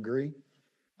 Would you agree?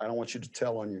 I don't want you to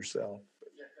tell on yourself.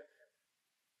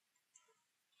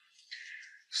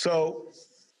 So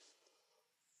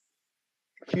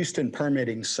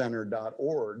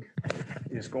HoustonPermittingCenter.org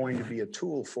is going to be a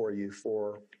tool for you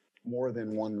for more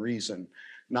than one reason,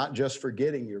 not just for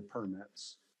getting your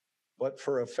permits, but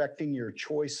for affecting your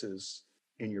choices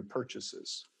in your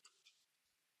purchases.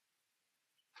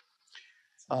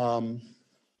 We'll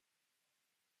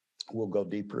go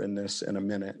deeper in this in a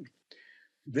minute.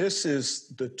 This is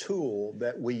the tool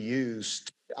that we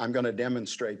used. I'm going to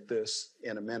demonstrate this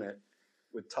in a minute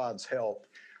with Todd's help.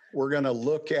 We're going to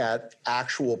look at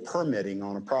actual permitting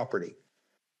on a property.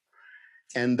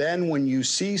 And then when you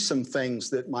see some things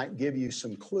that might give you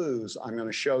some clues, I'm going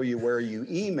to show you where you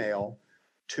email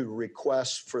to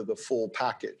request for the full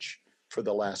package for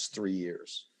the last 3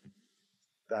 years.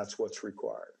 That's what's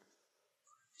required.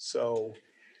 So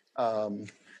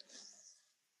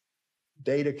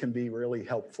data can be really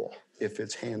helpful if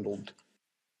it's handled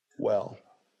well.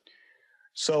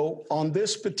 So on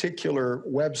this particular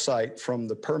website from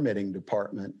the permitting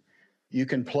department, you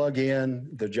can plug in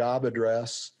the job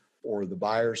address or the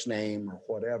buyer's name or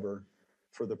whatever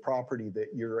for the property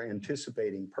that you're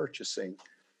anticipating purchasing.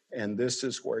 And this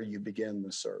is where you begin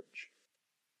the search.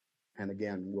 And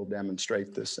again, we'll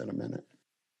demonstrate this in a minute.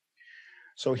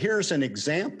 So here's an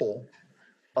example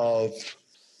of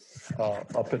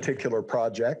a particular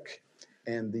project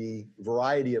and the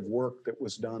variety of work that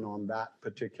was done on that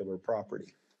particular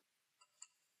property.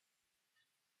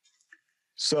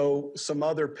 So some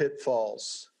other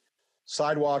pitfalls.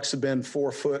 Sidewalks have been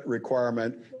 4-foot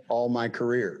requirement all my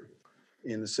career.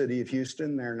 In the city of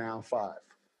Houston, they're now 5,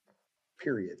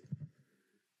 period.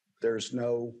 There's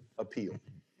no appeal.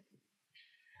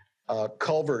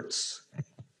 Culverts,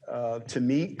 to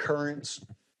meet current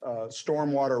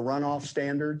stormwater runoff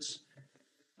standards,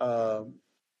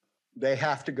 they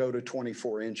have to go to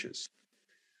 24 inches.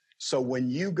 So when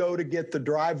you go to get the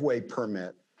driveway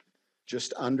permit,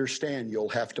 just understand you'll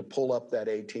have to pull up that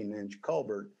 18-inch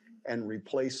culvert and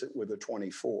replace it with a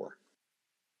 24.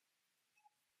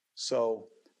 So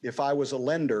if I was a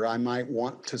lender, I might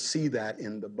want to see that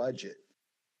in the budget.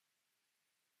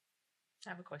 I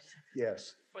have a question.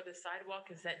 Yes. For the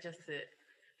sidewalk, is that just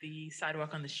the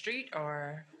sidewalk on the street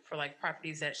or for like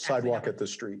properties that actually Sidewalk have at the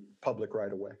street, public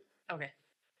right of way. Okay.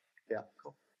 Yeah.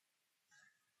 Cool.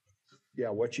 Yeah,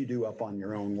 what you do up on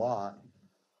your own lot,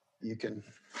 you can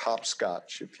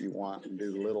hopscotch if you want and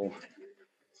do little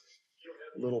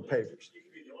papers. You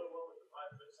can be the only one with the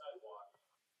 5-foot sidewalk.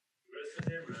 The rest of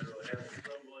the neighborhood will have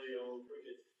crumbly old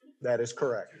wicked That is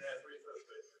correct. 2.5-3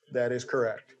 foot. That is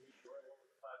correct.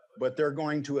 But they're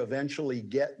going to eventually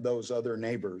get those other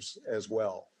neighbors as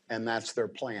well. And that's their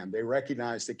plan. They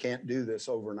recognize they can't do this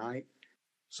overnight,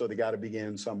 so they got to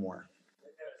begin somewhere.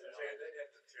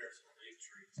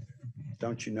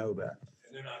 Don't you know that?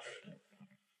 And they're not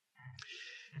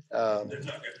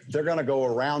They're going to go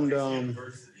around them.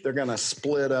 They're going to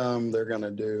split them. They're going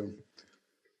to do,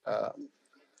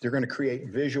 they're going to create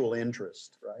visual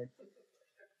interest, right?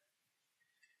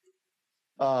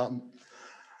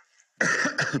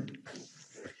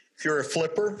 If you're a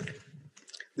flipper,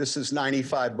 this is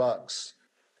 $95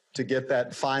 to get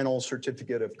that final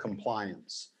certificate of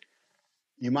compliance.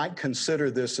 You might consider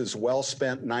this as well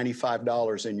spent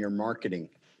 $95 in your marketing.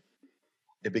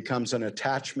 It becomes an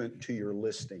attachment to your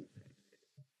listing.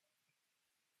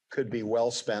 Could be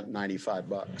well spent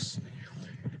 $95.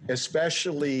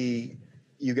 Especially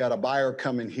you got a buyer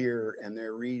coming here and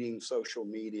they're reading social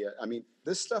media. I mean,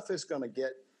 this stuff is going to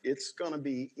get, it's going to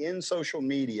be in social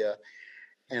media.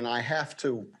 And I have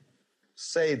to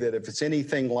say that if it's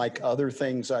anything like other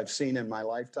things I've seen in my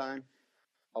lifetime,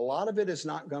 a lot of it is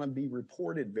not going to be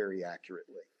reported very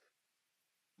accurately.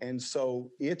 And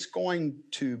so it's going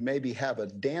to maybe have a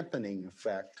dampening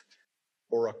effect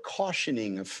or a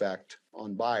cautioning effect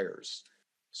on buyers.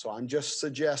 So I'm just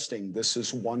suggesting this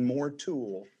is one more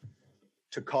tool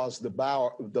to cause the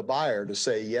buyer to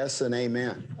say yes and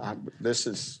amen. I'm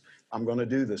going to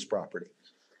do this property.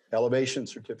 Elevation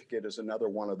certificate is another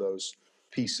one of those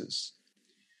pieces.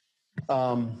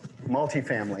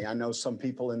 Multifamily. I know some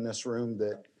people in this room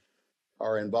that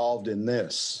are involved in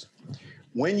this.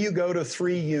 When you go to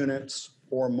 3 units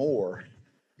or more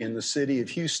in the city of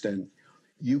Houston,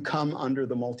 you come under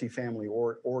the multifamily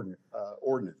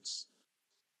ordinance.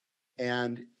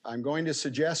 And I'm going to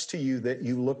suggest to you that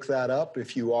you look that up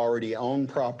if you already own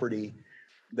property,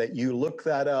 that you look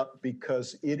that up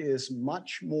because it is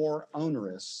much more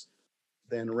onerous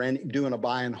than doing a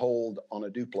buy and hold on a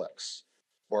duplex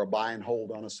or a buy and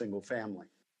hold on a single family.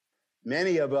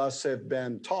 Many of us have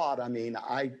been taught, I mean,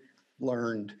 I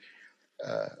learned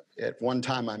at one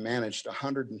time I managed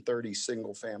 130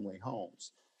 single family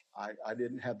homes. I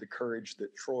didn't have the courage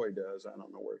that Troy does. I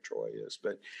don't know where Troy is,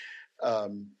 but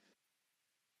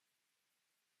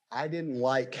I didn't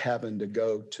like having to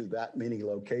go to that many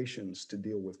locations to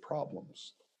deal with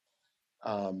problems.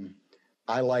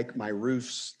 I like my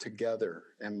roofs together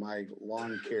and my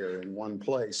lawn care in one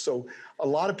place. So a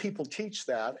lot of people teach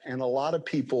that, and a lot of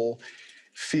people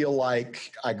feel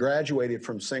like I graduated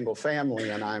from single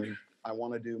family and I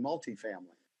want to do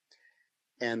multifamily.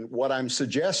 And what I'm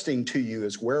suggesting to you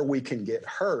is where we can get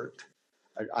hurt.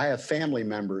 I have family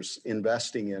members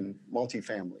investing in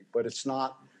multifamily, but it's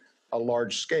not a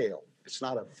large scale. It's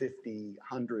not a 50,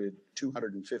 100,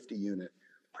 250 unit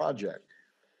project.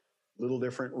 Little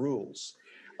different rules.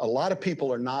 A lot of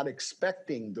people are not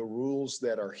expecting the rules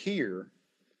that are here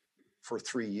for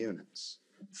 3 units,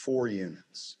 4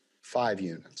 units, 5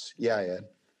 units. Yeah, Ed.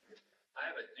 I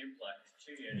have a duplex,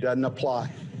 2 units. Doesn't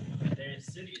apply. The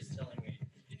city is telling me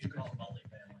if you call it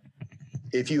multifamily.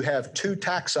 If you have 2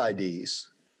 tax IDs,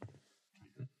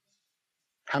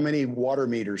 how many water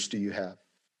meters do you have?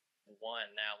 1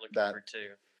 now, looking That- for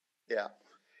 2. Yeah.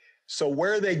 So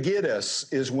where they get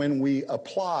us is when we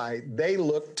apply, they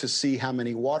look to see how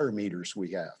many water meters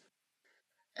we have.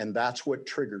 And that's what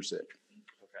triggers it.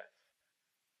 Okay.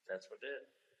 That's what did.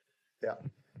 Yeah.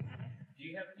 Do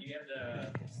you have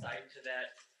the site to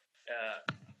that?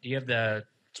 Do you have the,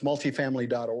 It's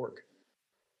multifamily.org.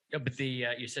 yeah, but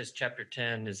you says chapter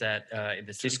 10, is that in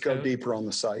the city Just go code? deeper on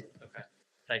the site. Okay,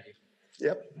 thank you.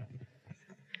 Yep.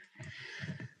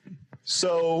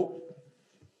 So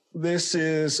this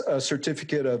is a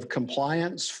certificate of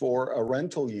compliance for a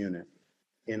rental unit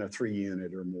in a 3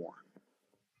 unit or more.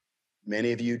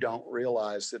 Many of you don't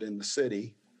realize that in the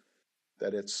city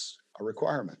that it's a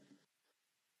requirement.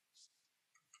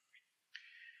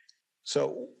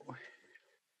 So,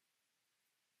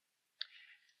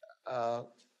 got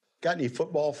any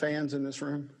football fans in this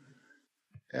room?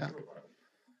 Yeah.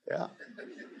 Yeah.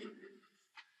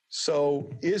 So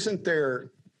isn't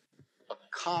there a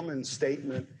common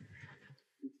statement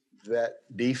that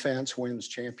defense wins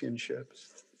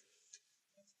championships?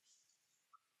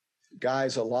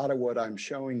 Guys, a lot of what I'm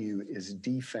showing you is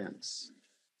defense.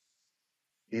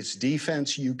 It's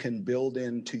defense you can build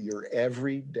into your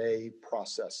everyday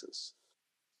processes.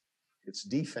 It's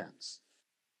defense.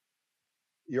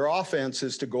 Your offense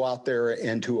is to go out there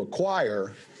and to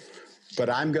acquire, but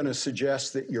I'm going to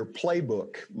suggest that your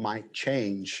playbook might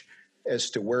change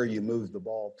as to where you move the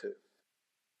ball to.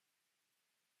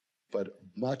 But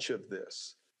much of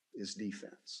this is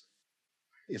defense.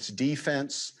 It's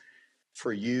defense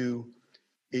for you.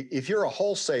 If you're a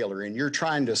wholesaler and you're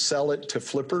trying to sell it to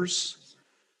flippers,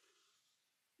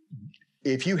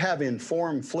 if you have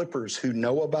informed flippers who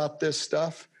know about this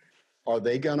stuff, are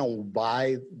they going to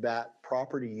buy that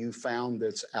property you found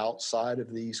that's outside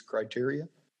of these criteria?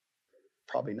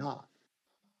 Probably not.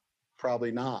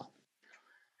 Probably not.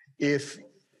 If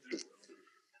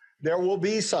there will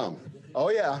be some, oh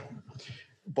yeah,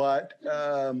 but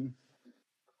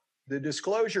the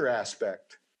disclosure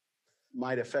aspect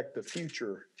might affect the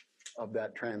future of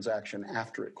that transaction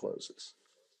after it closes.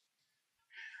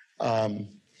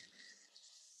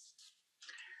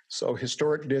 So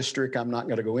historic district, I'm not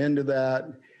going to go into that.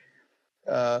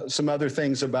 Some other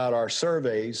things about our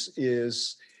surveys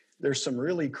is there's some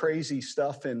really crazy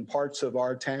stuff in parts of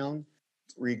our town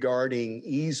regarding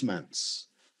easements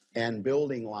and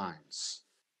building lines.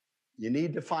 You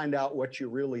need to find out what you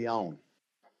really own.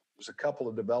 There's a couple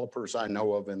of developers I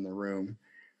know of in the room.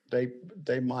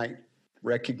 They might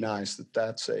recognize that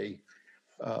that's a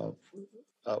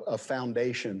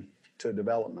foundation to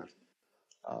development,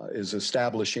 is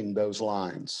establishing those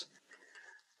lines.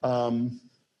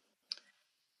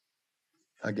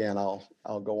 Again,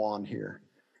 I'll go on here.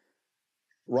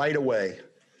 Right away.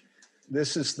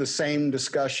 This is the same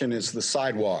discussion as the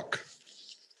sidewalk.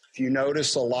 If you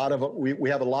notice, we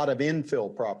have a lot of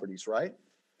infill properties, right?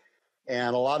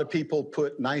 And a lot of people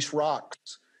put nice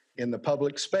rocks in the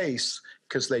public space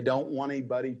because they don't want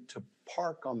anybody to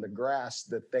park on the grass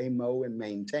that they mow and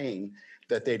maintain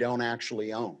that they don't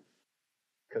actually own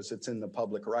because it's in the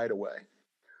public right of way.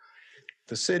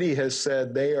 The city has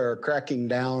said they are cracking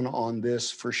down on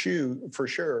this for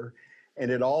sure,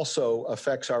 and it also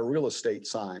affects our real estate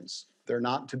signs. They're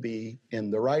not to be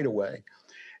in the right of way.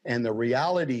 And the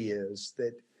reality is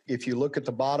that if you look at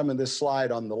the bottom of this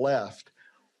slide on the left,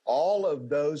 all of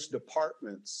those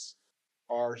departments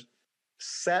are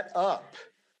set up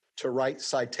to write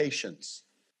citations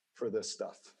for this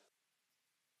stuff.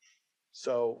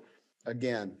 So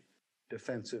again,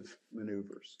 defensive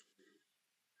maneuvers.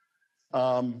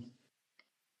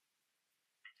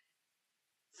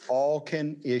 all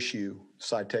can issue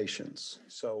citations,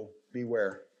 so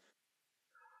beware.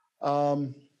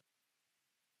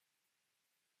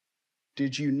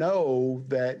 Did you know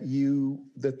that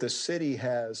the city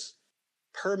has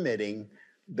permitting?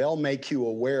 They'll make you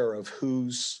aware of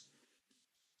who's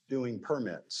doing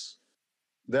permits.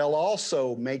 They'll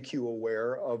also make you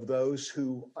aware of those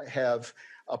who have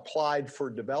applied for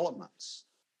developments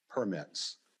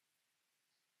permits.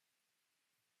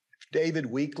 If David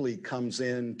Weekly comes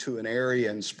into an area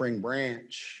in Spring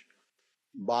Branch,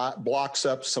 blocks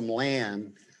up some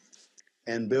land,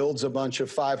 and builds a bunch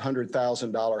of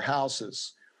 $500,000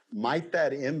 houses, might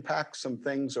that impact some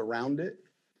things around it?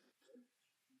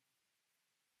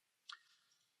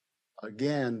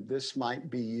 Again, this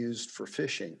might be used for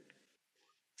fishing,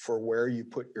 for where you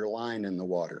put your line in the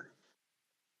water.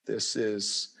 This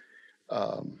is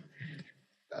a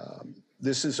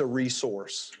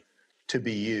resource to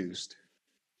be used.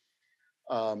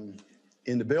 In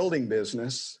the building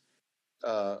business,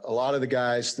 a lot of the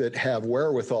guys that have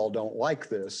wherewithal don't like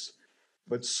this,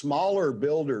 but smaller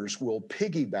builders will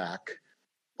piggyback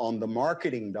on the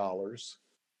marketing dollars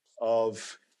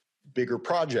of bigger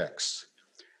projects.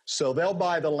 So they'll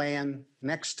buy the land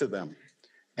next to them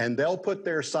and they'll put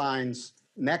their signs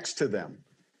next to them.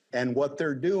 And what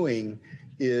they're doing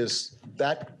is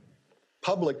that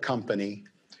public company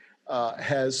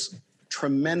has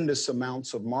tremendous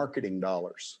amounts of marketing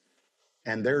dollars.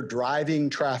 And they're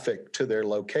driving traffic to their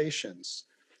locations.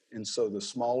 And so the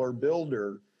smaller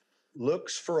builder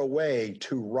looks for a way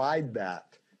to ride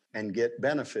that and get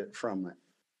benefit from it.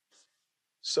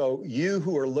 So you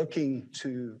who are looking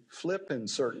to flip in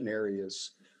certain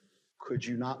areas, could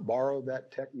you not borrow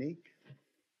that technique?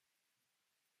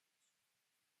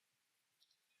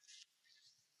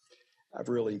 I've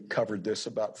really covered this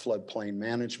about floodplain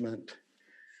management.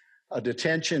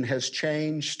 Detention has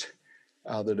changed.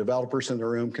 The developers in the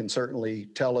room can certainly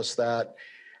tell us that.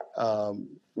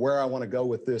 Where I want to go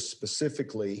with this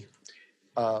specifically,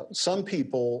 some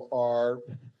people are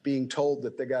being told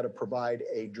that they got to provide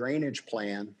a drainage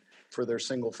plan for their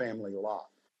single family lot.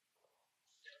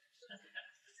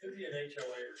 Could be an HOA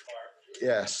requirement.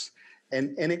 Yes,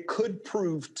 and it could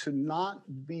prove to not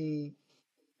be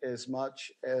as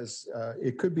much as,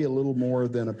 it could be a little more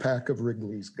than a pack of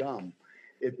Wrigley's gum.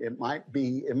 It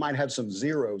might have some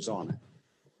zeros on it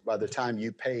by the time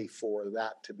you pay for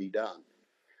that to be done.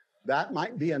 That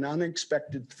might be an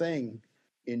unexpected thing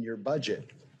in your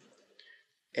budget.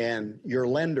 And your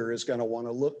lender is going to want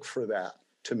to look for that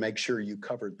to make sure you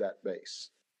covered that base.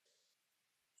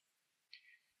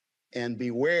 And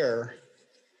beware,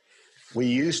 we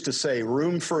used to say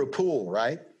room for a pool,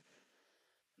 right?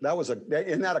 Isn't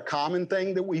that a common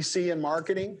thing that we see in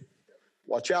marketing?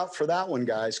 Watch out for that one,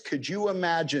 guys. Could you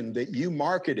imagine that you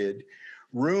marketed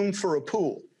room for a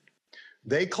pool?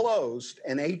 They closed,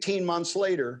 and 18 months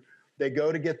later, they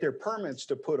go to get their permits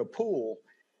to put a pool,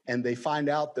 and they find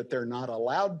out that they're not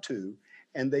allowed to,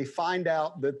 and they find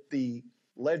out that the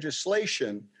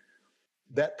legislation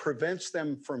that prevents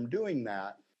them from doing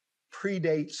that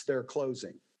predates their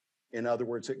closing. In other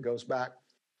words, it goes back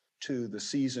to the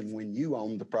season when you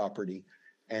owned the property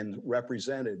and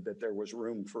represented that there was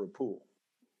room for a pool.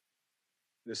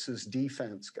 This is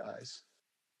defense, guys.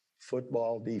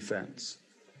 Football defense.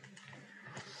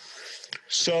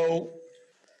 So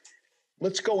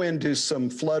let's go into some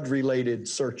flood-related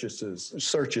searches.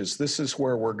 This is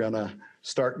where we're going to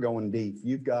start going deep.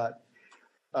 You've got,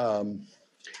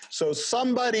 so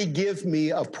somebody give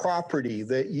me a property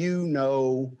that you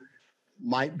know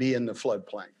might be in the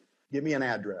floodplain. Give me an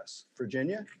address.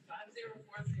 Virginia?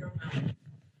 5040 Mountain.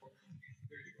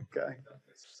 Okay.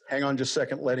 Hang on just a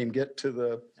second. Let him get to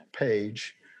the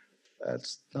page.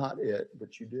 That's not it,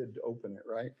 but you did open it,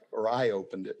 right? Or I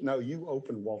opened it. No, you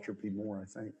opened Walter P. Moore, I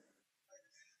think.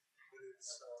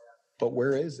 But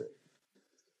where is it?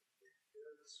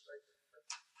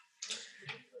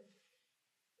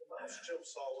 The mouse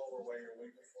jumps all over while you're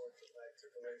waiting for it to back to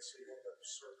the right, so you want to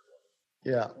circle it.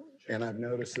 Yeah, and I've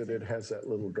noticed that it has that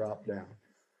little drop down.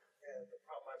 And the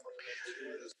problem I'm running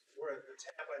into is where the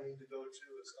tab I need to go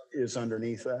to Is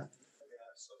underneath that?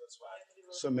 Yeah, so that's why.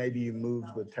 So maybe you move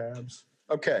the tabs.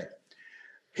 Okay,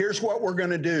 here's what we're going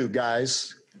to do,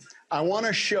 guys. I want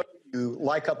to show you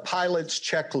like a pilot's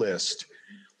checklist.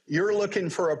 You're looking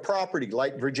for a property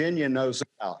like Virginia knows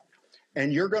about,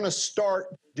 and you're going to start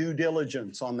due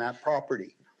diligence on that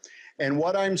property. And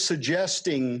what I'm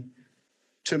suggesting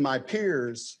to my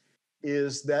peers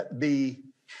is that the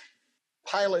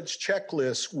pilot's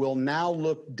checklist will now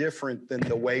look different than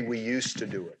the way we used to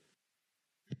do it.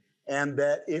 And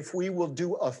that if we will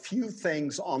do a few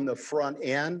things on the front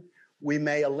end, we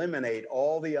may eliminate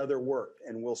all the other work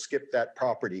and we'll skip that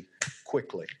property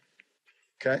quickly.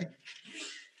 Okay?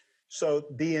 So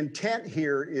the intent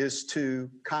here is to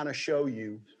kind of show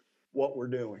you what we're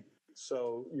doing.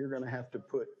 So you're going to have to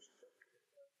put,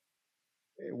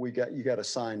 you got to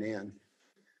sign in.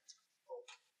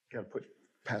 Got to put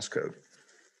passcode.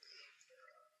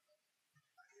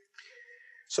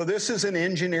 So this is an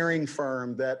engineering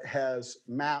firm that has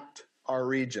mapped our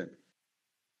region.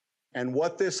 And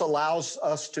what this allows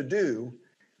us to do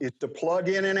is to plug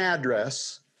in an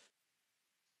address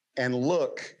and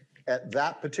look at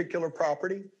that particular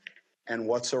property and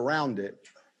what's around it.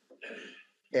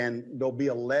 And there'll be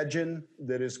a legend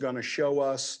that is going to show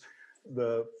us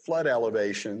the flood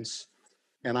elevations.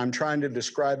 And I'm trying to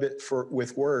describe it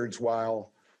with words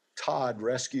while Todd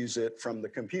rescues it from the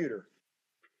computer.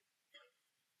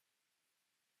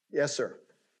 Yes, sir.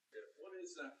 What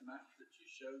is that map that you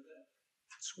showed there?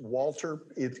 It's Walter.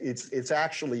 It's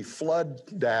actually flood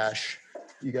dash.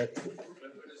 You got. Repeat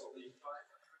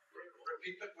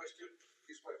the question.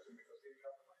 This question because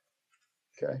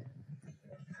Okay.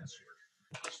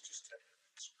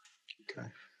 Okay.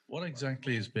 What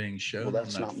exactly is being shown Well,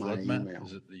 that's on that not my flood map? email.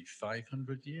 Is it the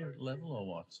 500-year level or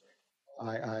what?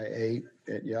 II8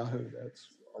 at Yahoo. That's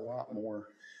a lot more.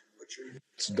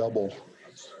 It's double.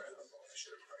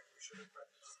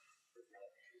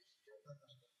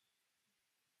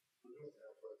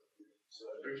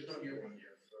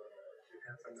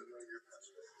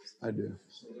 I do.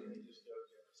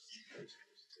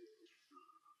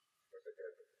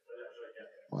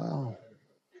 Wow.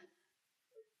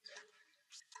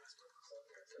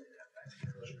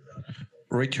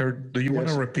 Richard, do you want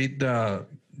to Yes. repeat the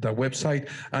website?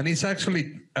 And it's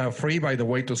actually free, by the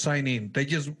way, to sign in.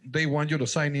 They want you to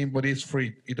sign in, but it's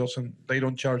free. They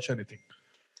don't charge anything.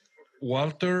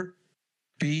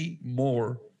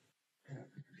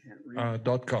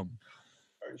 WalterPMoore.com.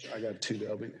 I got two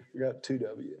W. I got two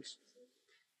W's.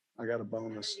 I got a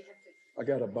bonus. I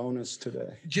got a bonus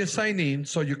today. Just sign in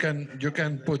so you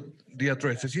can put the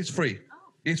addresses. It's free.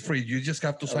 It's free. You just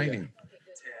have to sign Okay. in.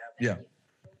 Yeah.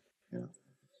 Yeah.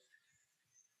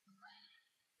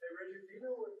 Hey, Richard, do you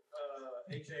know what,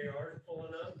 HAR is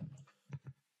pulling up?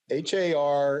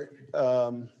 HAR,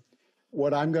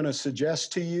 what I'm going to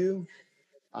suggest to you,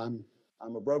 I'm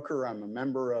a broker, I'm a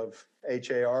member of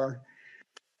HAR.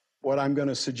 What I'm going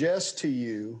to suggest to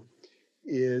you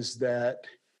is that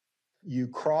you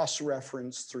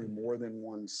cross-reference through more than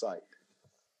one site.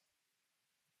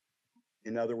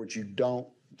 In other words, you don't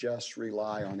just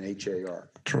rely on HAR.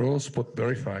 Trust but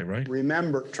verify, right?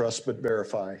 Remember, trust but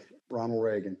verify, Ronald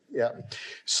Reagan. Yeah.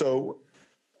 So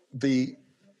the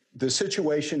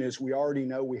situation is we already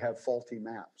know we have faulty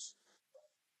maps.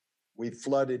 We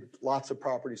flooded lots of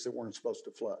properties that weren't supposed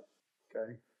to flood.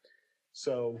 Okay.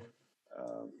 So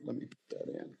let me put that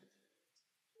in.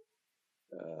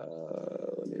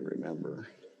 Let me remember.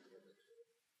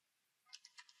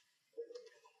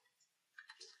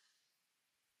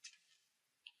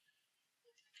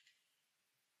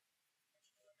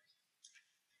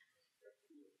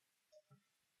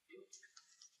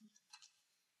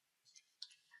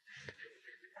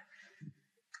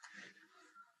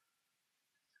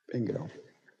 Bingo.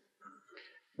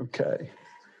 Okay.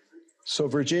 So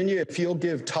Virginia, if you'll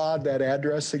give Todd that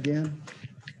address again.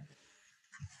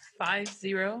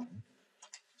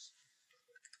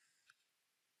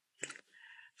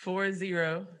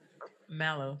 5040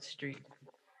 Mallow Street.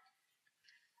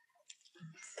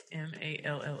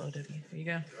 Mallow. There you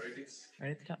go.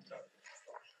 Right at the top.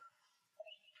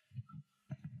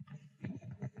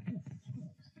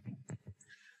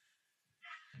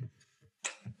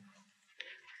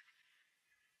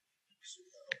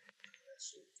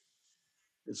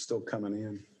 It's still coming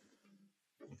in.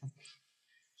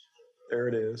 There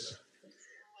it is.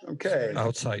 Okay.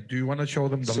 Outside. Do you want to show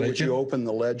them the So would legend? you open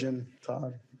the legend,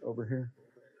 Todd, over here?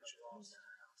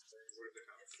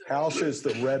 House is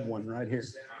the red one right here.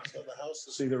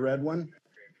 See the red one?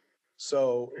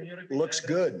 So looks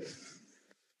good.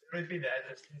 Repeat the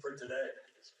address for today.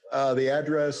 The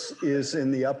address is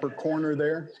in the upper corner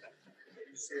there.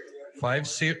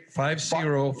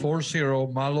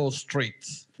 5040 Mallow Street.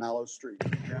 Mallow Street.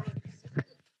 So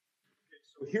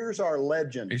here's our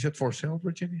legend. Is it for sale,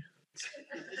 Virginia?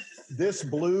 This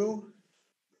blue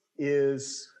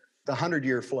is the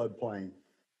 100-year floodplain.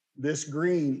 This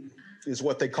green is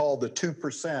what they call the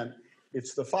 2%.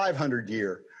 It's the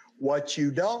 500-year. What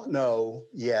you don't know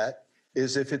yet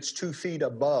is if it's 2 feet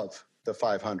above the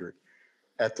 500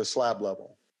 at the slab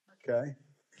level, okay?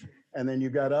 And then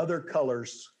you've got other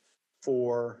colors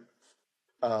for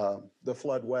the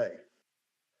floodway.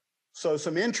 So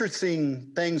some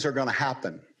interesting things are going to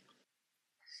happen.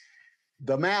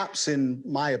 The maps, in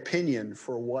my opinion,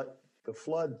 for what the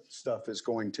flood stuff is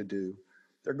going to do,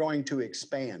 they're going to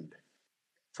expand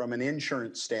from an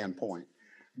insurance standpoint.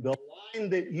 The line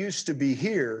that used to be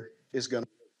here is going to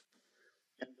move.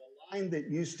 And the line that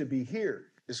used to be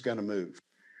here is going to move.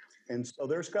 And so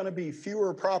there's going to be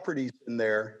fewer properties in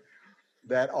there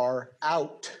that are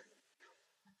out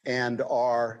and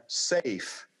are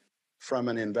safe from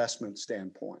an investment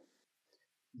standpoint.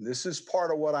 This is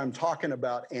part of what I'm talking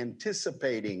about,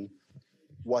 anticipating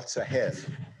what's ahead.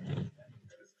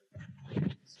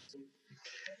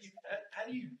 How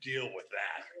do you deal with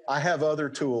that? I have other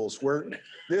tools.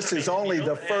 This is only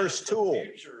the first tool.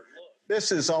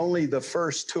 This is only the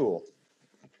first tool.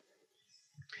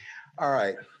 All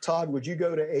right, Todd, would you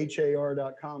go to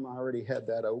har.com? I already had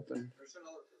that open.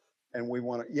 And we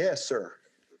want to, yes, sir.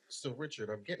 So Richard,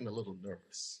 I'm getting a little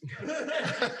nervous.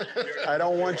 I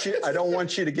don't want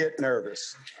you to get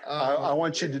nervous. I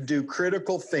want you to do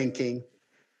critical thinking,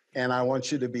 and I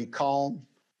want you to be calm,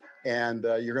 and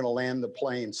you're going to land the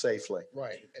plane safely.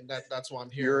 Right, and that's why I'm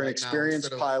here. You're an right now, experienced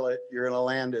instead of- pilot. You're going to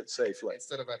land it safely.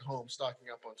 Instead of at home stocking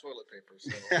up on toilet paper,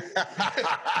 so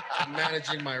I'm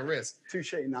managing my risk.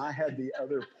 Touche. Now I had the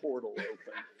other portal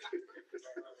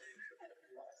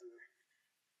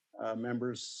open.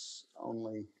 Members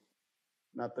only.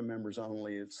 Not the members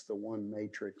only, it's the one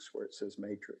matrix where it says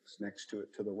matrix next to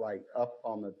it to the right, up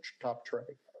on the top tray,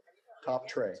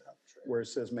 where it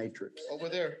says matrix. Over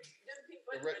there,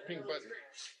 the red pink button.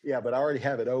 Yeah, but I already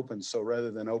have it open, so rather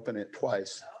than open it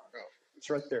twice, it's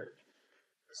right there.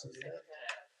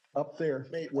 Up there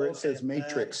where it says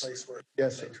matrix.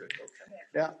 Yes, sir.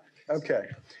 Yeah, okay.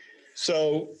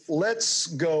 So let's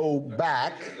go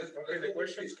back.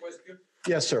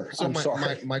 Yes, sir. So I'm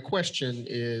sorry. my question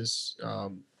is,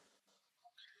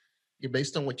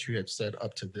 based on what you have said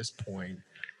up to this point,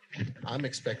 I'm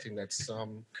expecting that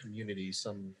some communities,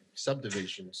 some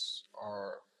subdivisions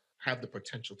have the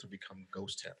potential to become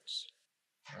ghost towns,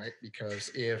 right? Because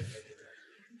if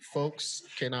folks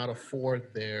cannot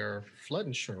afford their flood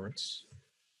insurance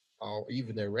or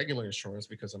even their regular insurance,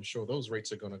 because I'm sure those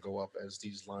rates are going to go up as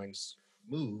these lines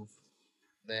move,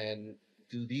 then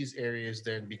do these areas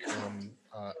then become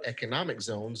economic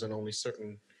zones and only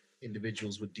certain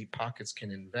individuals with deep pockets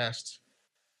can invest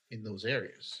in those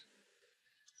areas?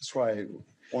 That's why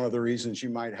one of the reasons you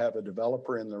might have a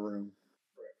developer in the room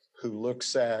who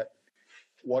looks at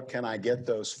what can I get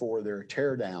those for their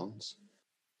tear downs,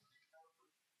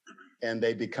 and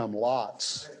they become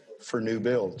lots for new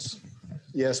builds.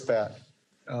 Yes, Pat.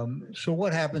 So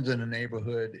what happens in a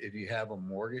neighborhood if you have a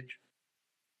mortgage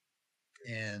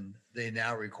and they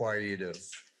now require you to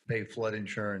pay flood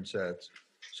insurance that's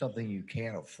something you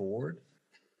can't afford?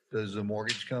 Does the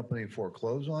mortgage company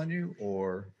foreclose on you,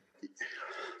 or?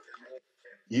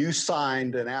 You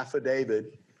signed an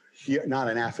affidavit, not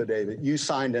an affidavit, you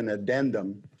signed an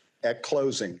addendum at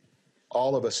closing.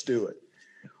 All of us do it.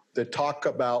 That talk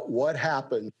about what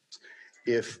happens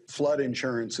if flood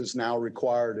insurance is now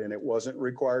required and it wasn't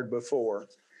required before,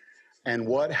 and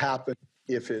what happens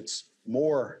if it's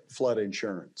more flood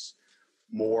insurance,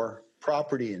 more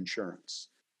property insurance,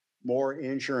 more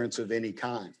insurance of any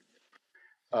kind.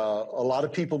 A lot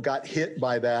of people got hit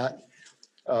by that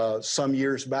some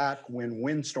years back when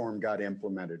windstorm got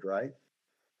implemented, right?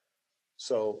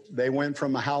 So they went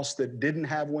from a house that didn't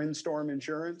have windstorm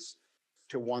insurance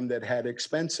to one that had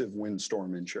expensive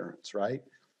windstorm insurance, right?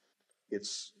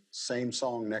 It's same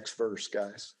song, next verse,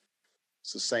 guys.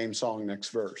 It's the same song, next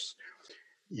verse.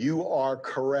 You are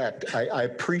correct. I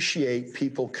appreciate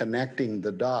people connecting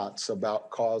the dots about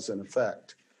cause and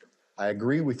effect. I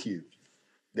agree with you.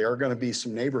 There are going to be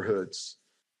some neighborhoods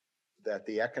that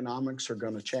the economics are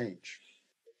going to change.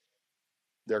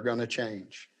 They're going to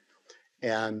change.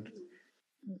 And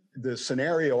the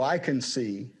scenario I can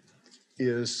see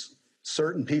is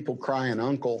certain people crying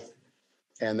uncle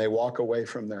and they walk away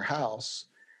from their house,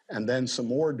 and then some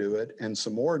more do it and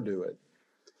some more do it.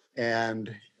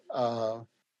 And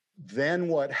then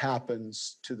what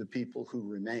happens to the people who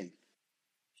remain?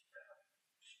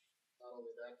 Not only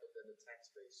that, but then the tax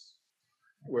base.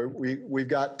 Where we've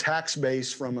got tax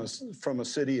base from a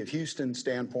city of Houston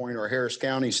standpoint or Harris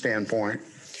County standpoint.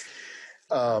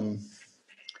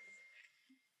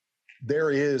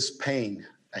 There is pain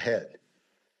ahead,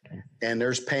 and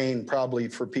there's pain probably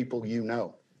for people you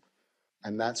know,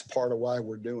 and that's part of why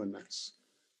we're doing this.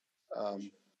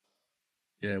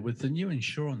 Yeah, with the new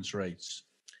insurance rates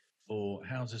for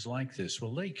houses like this,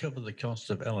 will they cover the cost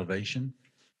of elevation?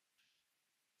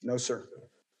 No, sir.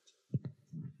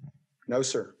 No,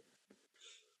 sir.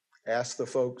 Ask the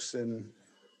folks in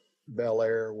Bel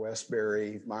Air,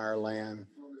 Westbury, Meyerland.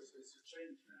 Well, it's a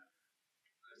change now.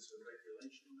 It's a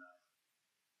regulation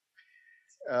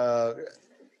now.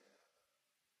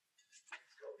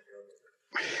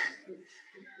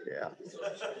 Yeah.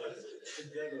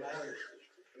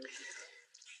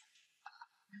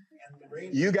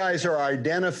 You guys are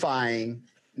identifying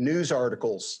news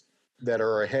articles that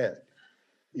are ahead.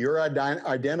 You're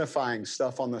identifying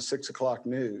stuff on the 6 o'clock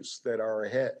news that are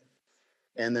ahead.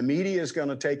 And the media is going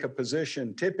to take a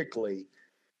position typically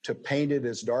to paint it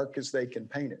as dark as they can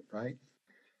paint it, right?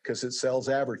 Because it sells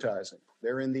advertising.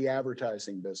 They're in the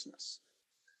advertising business.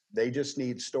 They just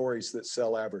need stories that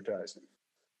sell advertising.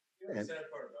 The And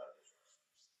sad part about it,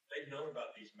 they've known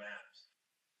about these maps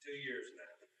 2 years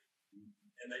now.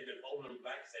 And they've been holding them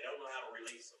back because they don't know how to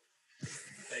release them.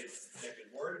 They've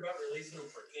been worried about releasing them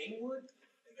for Kingwood,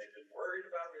 and they've been worried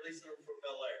about releasing them for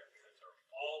Bel Air, because they're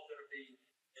all going to be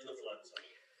in the flood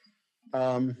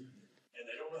zone. And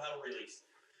they don't know how to release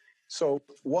them. So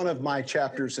one of my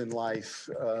chapters in life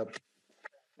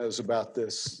knows about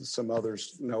this, some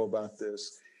others know about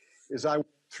this, is I went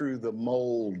through the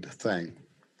mold thing.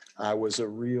 I was a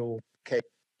real case.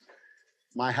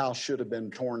 My house should have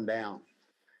been torn down.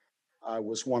 I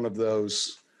was one of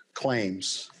those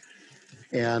claims.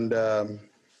 And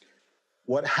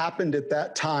what happened at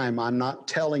that time, I'm not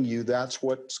telling you that's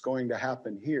what's going to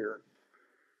happen here.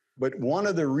 But one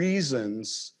of the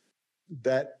reasons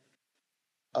that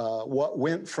what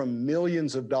went from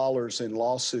millions of dollars in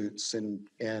lawsuits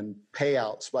and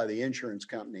payouts by the insurance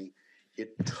company,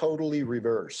 it totally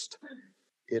reversed.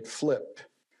 It flipped.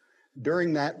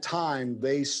 During that time,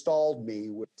 they stalled me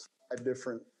with 5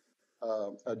 different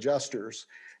adjusters,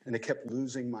 and they kept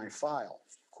losing my file,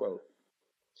 quote.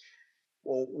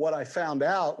 Well, what I found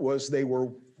out was they were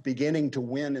beginning to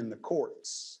win in the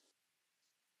courts.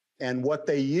 And what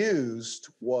they used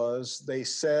was they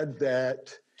said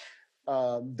that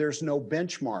there's no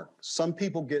benchmark. Some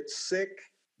people get sick,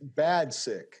 bad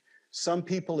sick. Some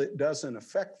people, it doesn't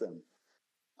affect them.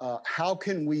 How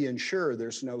can we ensure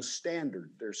there's no standard,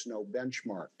 there's no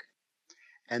benchmark?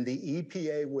 And the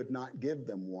EPA would not give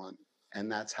them one.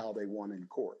 And that's how they won in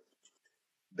court.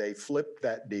 They flipped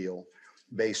that deal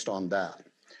based on that.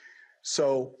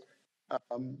 So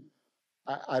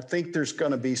I think there's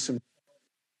going to be some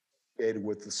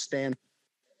with the standard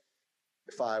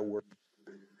if I were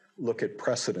to look at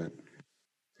precedent.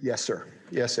 Yes, sir.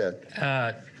 Yes,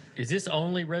 Ed. Is this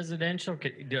only residential?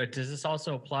 Does this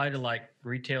also apply to like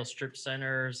retail strip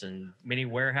centers and mini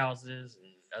warehouses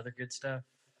and other good stuff?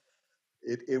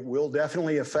 It will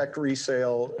definitely affect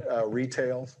retail.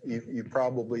 You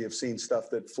probably have seen stuff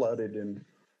that flooded and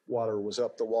water was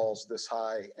up the walls this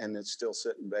high and it's still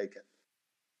sitting vacant.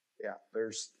 Yeah,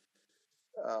 there's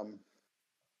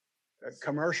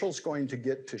commercial's going to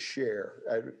get to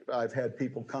share. I've had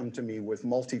people come to me with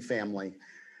multifamily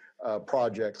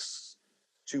projects,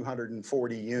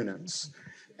 240 units,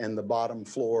 and the bottom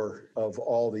floor of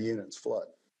all the units flood,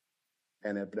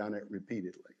 and have done it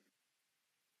repeatedly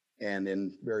and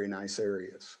in very nice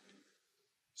areas.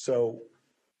 So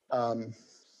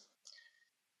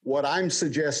what I'm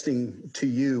suggesting to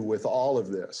you with all of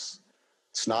this,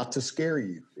 it's not to scare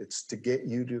you. It's to get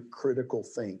you to critical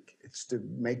think. It's to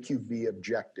make you be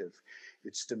objective.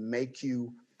 It's to make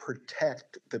you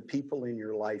protect the people in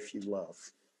your life you love.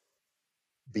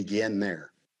 Begin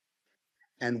there.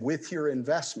 And with your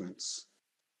investments,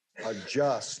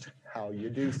 adjust how you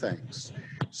do things.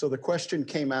 So the question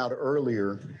came out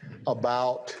earlier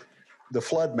about the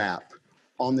flood map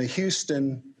on the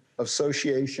Houston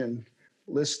Association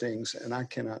listings, and I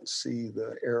cannot see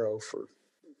the arrow for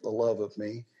the love of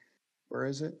me. Where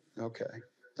is it? Okay,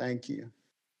 thank you.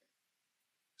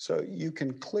 So you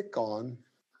can click on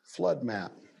flood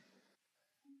map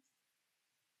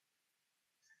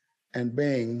and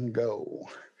bing, go.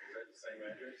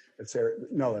 It's there.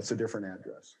 No, that's a different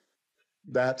address.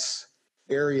 That's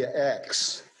area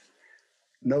X.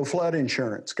 No flood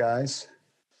insurance, guys.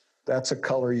 That's a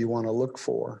color you want to look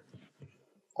for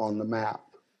on the map.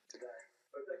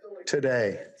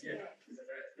 Today.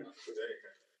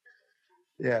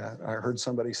 Yeah, I heard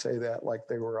somebody say that like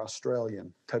they were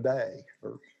Australian. Today.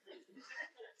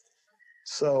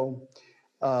 So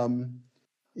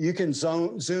you can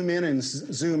zoom in and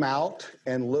zoom out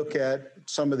and look at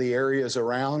some of the areas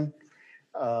around.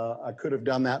 I could have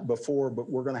done that before, but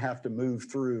we're going to have to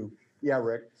move through. Yeah,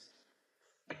 Rick.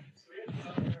 So we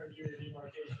have 500 unit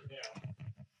demarcation now.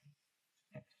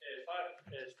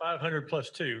 It's 500 plus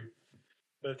 2.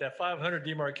 But if that 500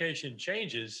 demarcation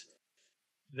changes,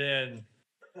 then,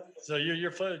 so your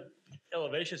flood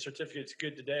elevation certificate's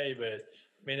good today, but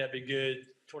may not be good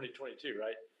 2022,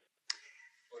 right?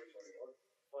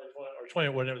 or 20,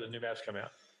 whenever the new maps come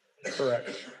out. Correct.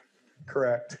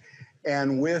 Correct.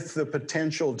 And with the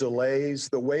potential delays,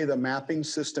 the way the mapping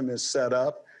system is set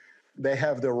up, they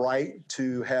have the right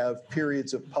to have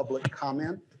periods of public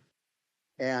comment,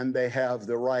 and they have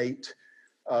the right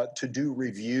to do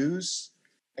reviews.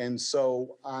 And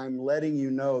so I'm letting you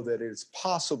know that it's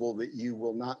possible that you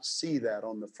will not see that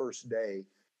on the first day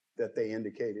that they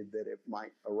indicated that it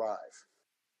might arrive.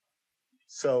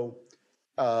 So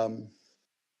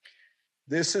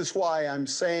this is why I'm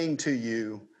saying to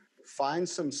you, find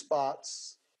some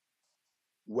spots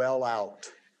well out.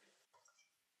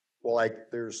 Like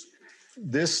there's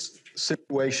this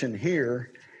situation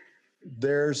here,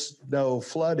 there's no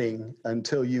flooding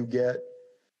until you get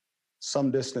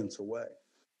some distance away.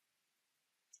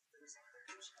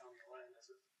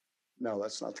 No,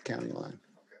 that's not the county line.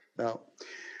 No.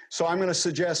 So I'm going to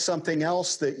suggest something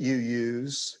else that you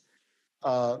use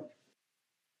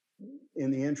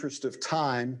in the interest of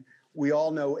time. We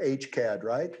all know HCAD,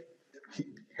 right?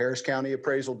 Harris County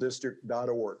Appraisal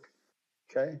District.org.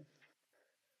 Okay.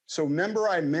 So remember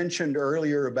I mentioned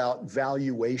earlier about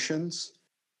valuations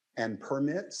and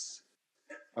permits.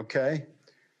 Okay.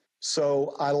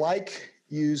 So I like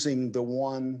using the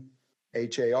one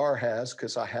HAR has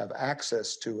because I have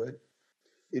access to it.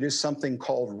 It is something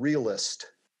called Realist.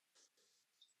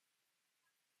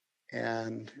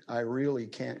 And I really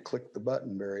can't click the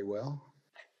button very well.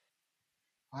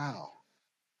 Wow.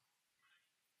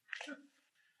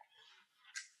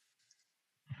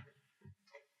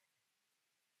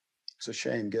 It's a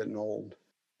shame getting old.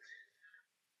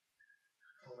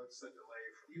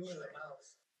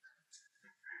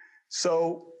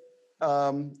 So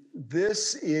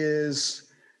this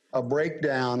is a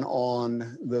breakdown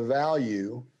on the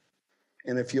value.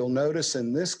 And if you'll notice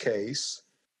in this case,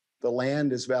 the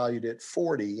land is valued at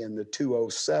 40 and the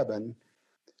 207,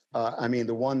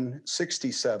 the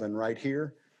 167 right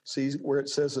here. See where it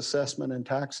says assessment and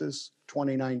taxes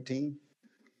 2019?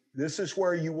 This is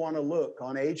where you want to look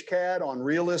on HCAD, on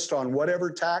Realist, on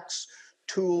whatever tax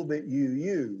tool that you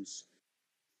use.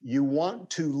 You want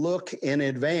to look in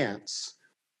advance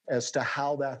as to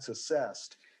how that's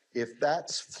assessed. If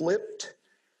that's flipped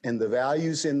and the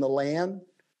value's in the land,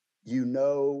 you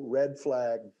know, red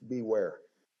flag, beware.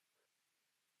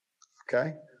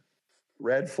 Okay?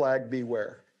 Red flag,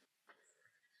 beware.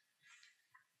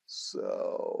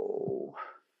 So,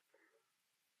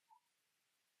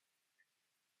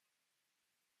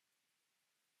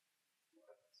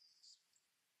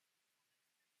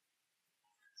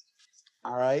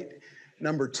 all right.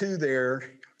 Number 2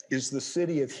 there is the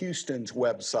City of Houston's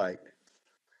website.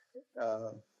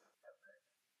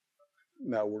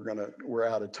 No, we're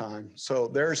out of time. So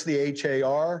there's the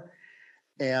HAR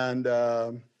and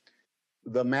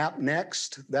the Map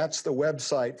Next. That's the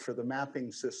website for the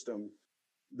mapping system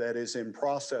that is in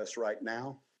process right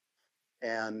now.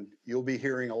 And you'll be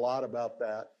hearing a lot about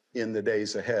that in the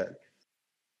days ahead.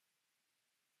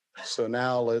 So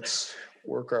now let's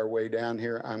work our way down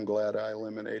here. I'm glad I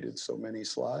eliminated so many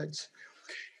slides.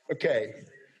 Okay,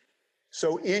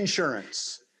 so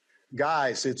insurance.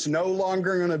 Guys, it's no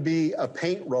longer going to be a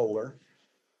paint roller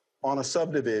on a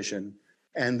subdivision,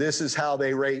 and this is how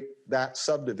they rate that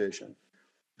subdivision.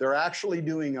 They're actually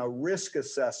doing a risk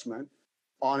assessment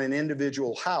on an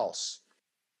individual house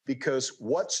because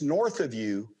what's north of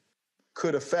you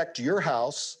could affect your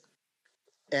house,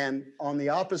 and on the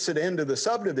opposite end of the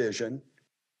subdivision,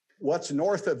 what's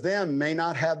north of them may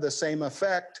not have the same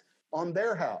effect on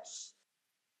their house.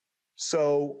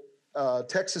 So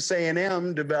Texas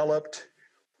A&M developed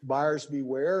Buyers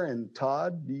Beware, and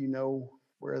Todd, do you know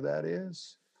where that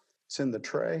is? It's in the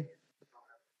tray.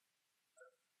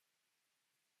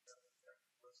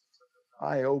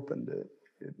 I opened it.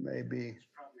 It may be.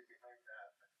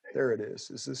 There it is.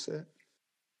 Is this it?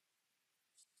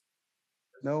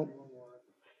 No.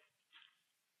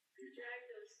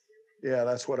 Yeah,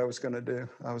 that's what I was going to do.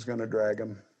 I was going to drag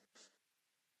them.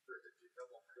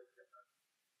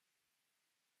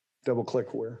 Double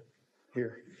click where?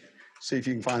 Here. See if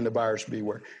you can find the Buyers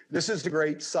Beware. This is the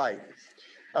great site.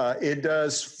 It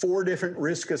does 4 different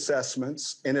risk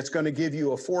assessments, and it's going to give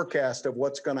you a forecast of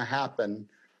what's going to happen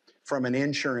from an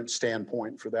insurance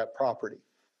standpoint for that property.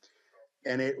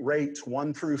 And it rates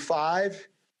 1 through 5,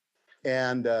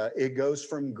 and it goes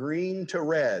from green to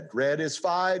red. Red is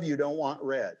 5, you don't want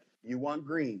red. You want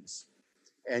greens,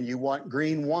 and you want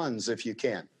green ones if you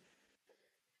can.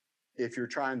 If you're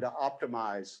trying to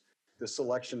optimize the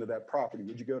selection of that property.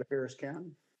 Would you go to Harris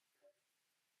County?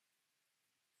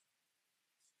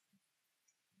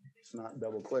 It's not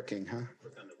double clicking, huh?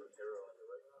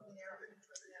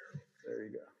 There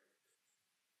you go.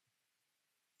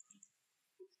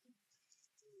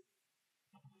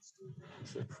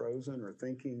 Is it frozen or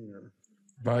thinking or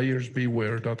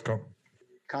Buyersbeware.com.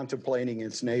 contemplating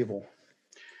its navel?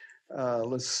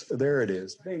 There it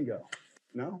is. Bingo.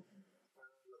 No?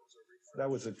 That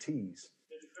was a tease.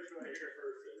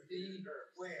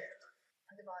 Where?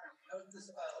 At the bottom.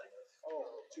 Oh,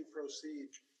 to proceed.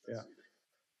 Yeah. Yeah,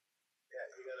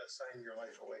 you gotta sign your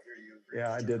life away here. You. agree Yeah,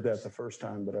 to I did that terms. the first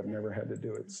time, but I've never had to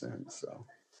do it since, so.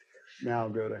 Now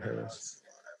go to Harris.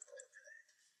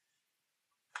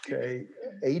 Okay,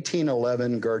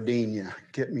 1811 Gardenia.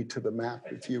 Get me to the map,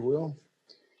 if you will.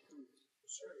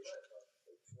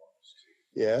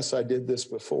 Yes, I did this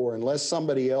before. Unless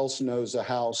somebody else knows a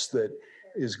house that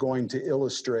is going to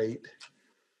illustrate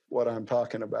what I'm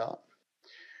talking about.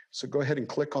 So go ahead and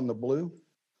click on the blue.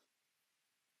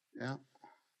 Yeah.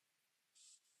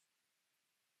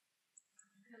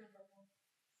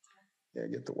 Yeah,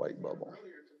 get the white bubble.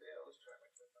 Earlier today, I was trying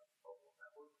to click on the mobile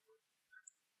network.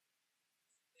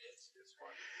 It's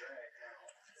hard to drag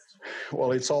now.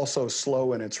 Well, it's also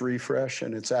slow in its refresh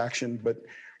and its action, but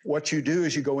what you do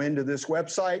is you go into this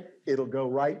website, it'll go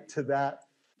right to that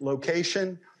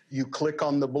location. You click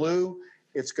on the blue,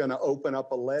 it's going to open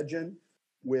up a legend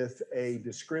with a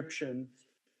description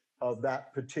of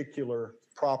that particular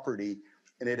property,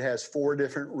 and it has 4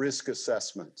 different risk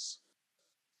assessments.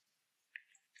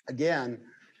 Again,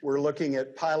 we're looking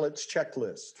at pilot's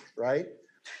checklist, right?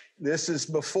 This is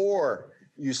before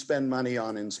you spend money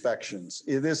on inspections.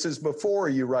 This is before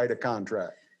you write a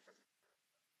contract.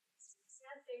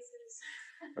 Sad faces.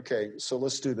 Okay, so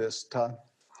let's do this, Todd.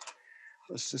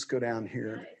 Let's just go down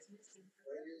here.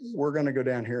 We're going to go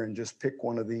down here and just pick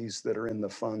one of these that are in the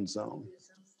fun zone.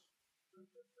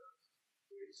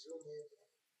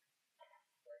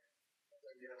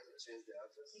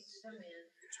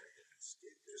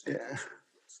 Yeah.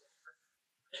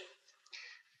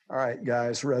 All right,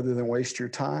 guys, rather than waste your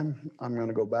time, I'm going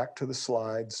to go back to the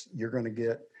slides. You're going to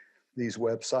get these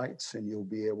websites and you'll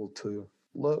be able to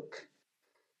look.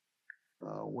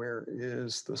 Where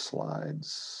is the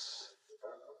slides?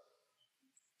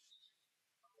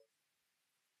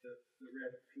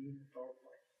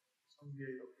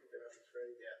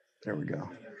 There we go.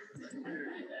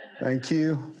 Thank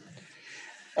you.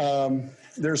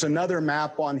 There's another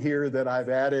map on here that I've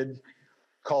added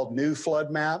called New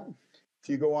Flood Map. If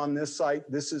you go on this site,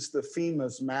 this is the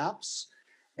FEMA's maps,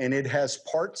 and it has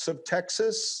parts of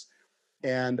Texas,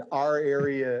 and our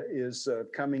area is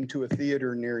coming to a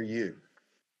theater near you.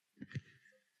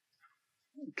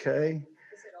 Okay.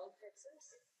 Is it all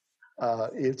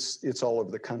Texas? It's all over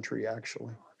the country,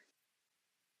 actually.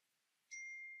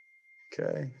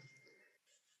 Okay.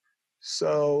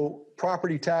 So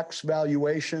property tax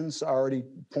valuations, I already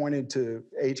pointed to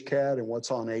HCAD and what's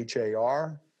on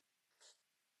HAR.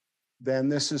 Then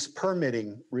this is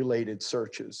permitting related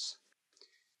searches.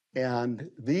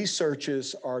 And these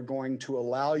searches are going to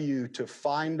allow you to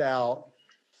find out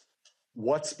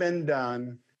what's been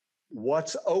done,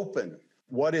 what's open,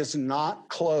 what is not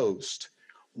closed,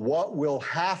 what will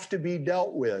have to be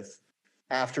dealt with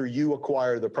after you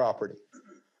acquire the property.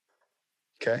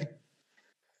 Okay?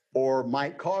 Or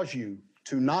might cause you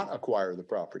to not acquire the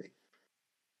property.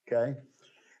 Okay?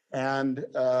 And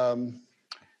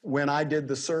when I did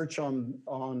the search on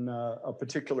a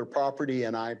particular property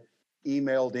and I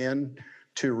emailed in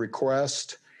to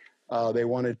request, they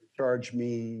wanted to charge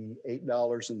me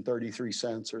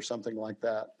 $8.33 or something like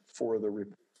that for the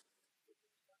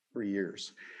 3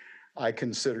 years. I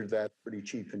considered that pretty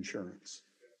cheap insurance.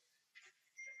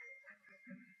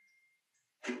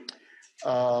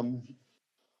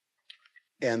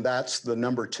 And that's the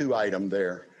number 2 item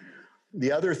there.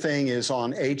 The other thing is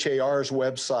on HAR's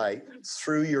website,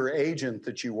 through your agent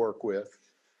that you work with,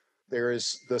 there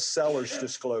is the seller's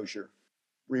disclosure.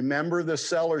 Remember, the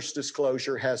seller's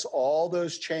disclosure has all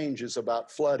those changes about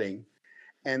flooding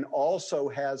and also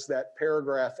has that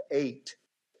paragraph 8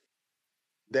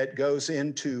 that goes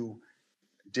into,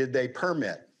 did they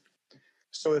permit?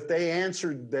 So if they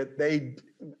answered that they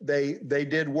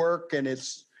did work and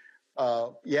it's,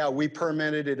 yeah, we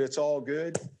permitted it, it's all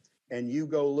good, and you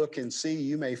go look and see,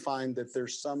 you may find that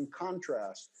there's some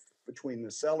contrast between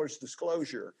the seller's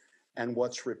disclosure and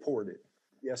what's reported.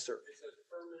 Yes, sir. It says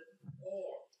permit or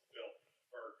built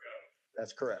or go.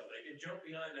 That's correct. So they can jump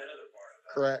behind that other part of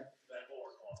that. Correct. That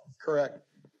or clause. Correct.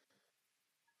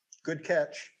 Good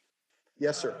catch.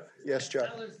 Yes, sir. Yes,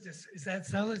 Chuck. Is that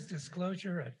seller's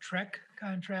disclosure a TREC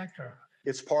contract or?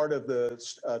 It's part of the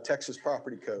Texas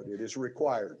Property Code. It is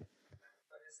required.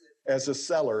 As a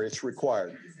seller, it's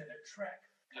required. Is it a TREC?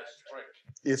 Yes, right.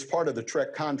 It's part of the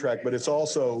TREC contract, but it's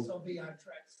also, So be on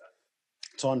TREC stuff.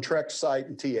 it's on TREC site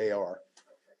and TAR.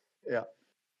 Yeah.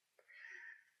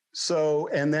 So,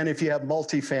 and then if you have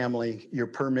multifamily, you're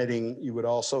permitting, you would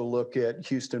also look at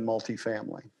Houston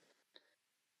multifamily.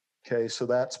 Okay, so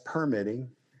that's permitting.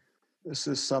 This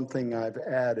is something I've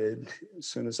added as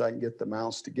soon as I can get the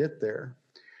mouse to get there.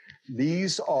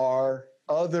 These are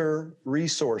other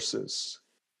resources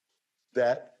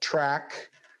that track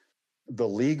the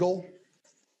legal,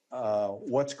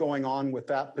 what's going on with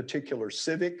that particular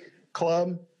civic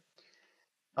club,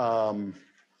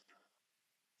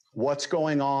 what's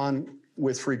going on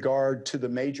with regard to the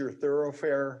major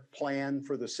thoroughfare plan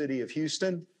for the city of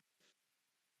Houston.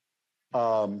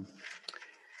 And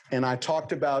I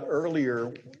talked about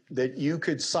earlier that you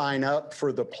could sign up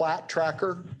for the plat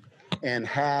tracker and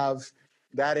have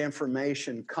that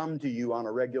information come to you on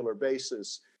a regular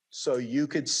basis so you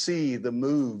could see the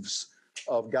moves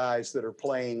of guys that are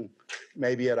playing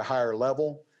maybe at a higher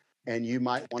level. And you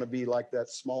might want to be like that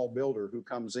small builder who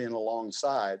comes in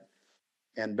alongside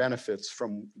and benefits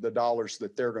from the dollars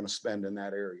that they're going to spend in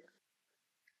that area.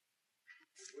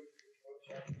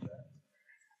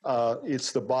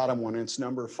 It's the bottom one. It's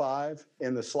number 5,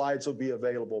 and the slides will be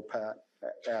available, Pat,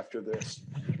 after this.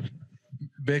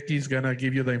 Becky's gonna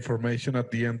give you the information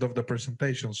at the end of the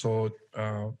presentation, so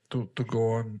to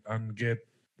go on and get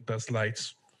the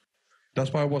slides.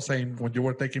 That's why I was saying when you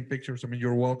were taking pictures, I mean,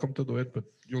 you're welcome to do it, but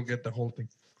you'll get the whole thing.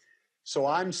 So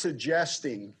I'm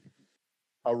suggesting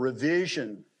a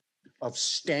revision of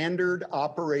standard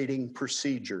operating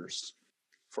procedures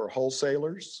for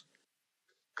wholesalers,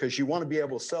 because you want to be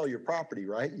able to sell your property,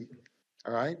 right?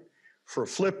 All right. For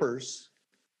flippers,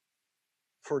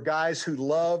 for guys who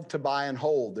love to buy and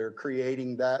hold, they're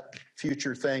creating that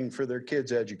future thing for their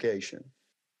kids' education.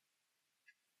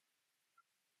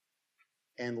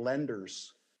 And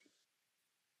lenders,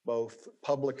 both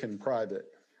public and private.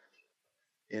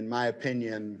 In my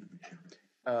opinion,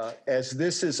 as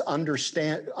this is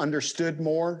understood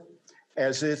more,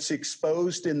 as it's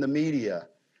exposed in the media,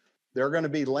 there are going to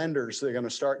be lenders that are going to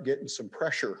start getting some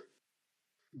pressure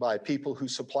by people who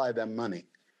supply them money,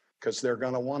 because they're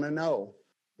going to want to know,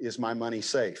 is my money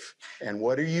safe? And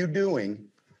what are you doing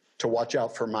to watch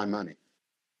out for my money?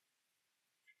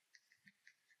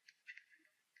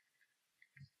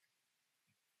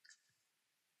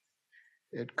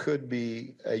 It could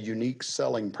be a unique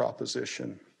selling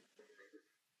proposition,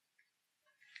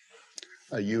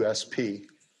 a USP.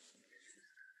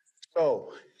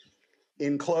 So,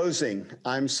 in closing,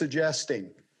 I'm suggesting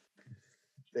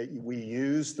that we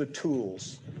use the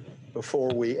tools before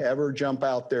we ever jump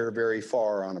out there very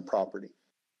far on a property.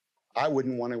 I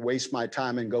wouldn't want to waste my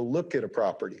time and go look at a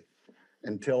property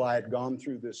until I had gone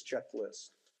through this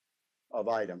checklist of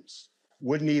items.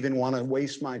 Wouldn't even want to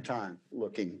waste my time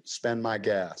looking, spend my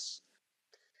gas.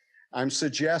 I'm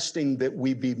suggesting that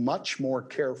we be much more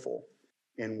careful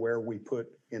in where we put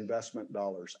investment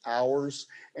dollars, ours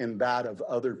and that of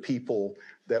other people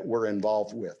that we're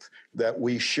involved with, that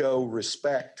we show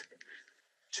respect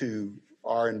to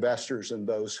our investors and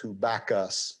those who back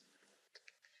us.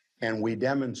 And we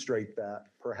demonstrate that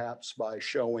perhaps by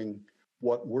showing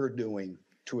what we're doing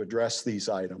to address these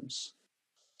items.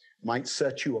 Might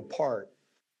set you apart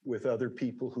with other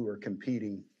people who are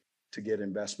competing to get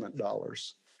investment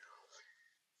dollars.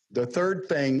 The third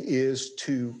thing is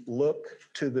to look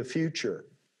to the future.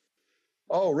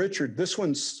 Oh, Richard, this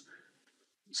one's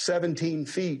 17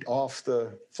 feet off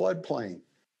the floodplain.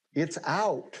 It's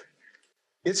out.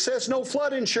 It says no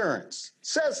flood insurance. It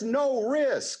says no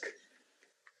risk.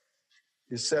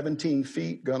 Is 17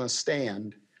 feet going to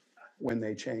stand when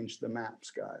they change the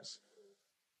maps, guys?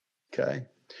 Okay.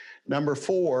 Number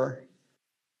 4,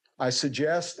 I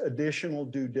suggest additional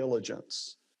due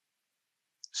diligence,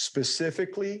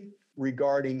 specifically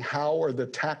regarding how are the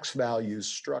tax values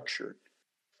structured.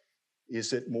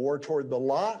 Is it more toward the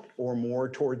lot or more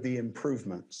toward the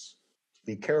improvements?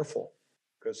 Be careful,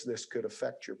 because this could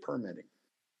affect your permitting.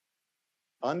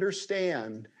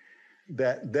 Understand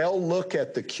that they'll look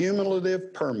at the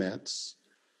cumulative permits.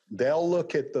 They'll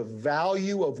look at the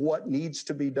value of what needs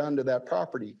to be done to that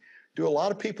property. Do a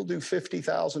lot of people do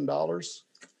 $50,000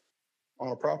 on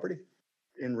a property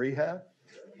in rehab?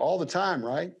 All the time,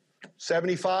 right?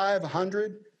 75,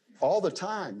 100, all the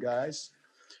time, guys.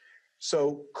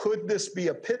 So could this be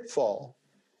a pitfall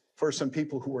for some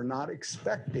people who are not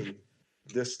expecting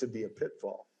this to be a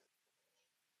pitfall?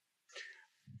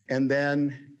 And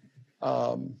then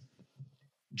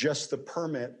just the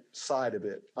permit side of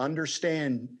it.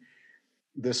 Understand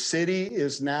the city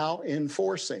is now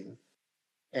enforcing,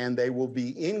 and they will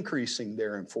be increasing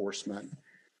their enforcement.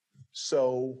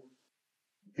 So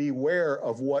beware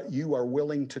of what you are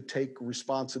willing to take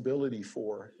responsibility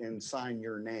for and sign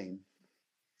your name.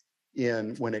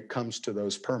 in when it comes to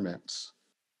those permits.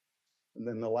 And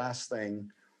then the last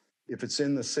thing, if it's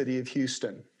in the city of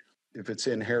Houston, if it's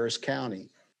in Harris County,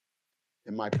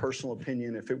 in my personal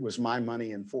opinion, if it was my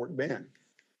money in Fort Bend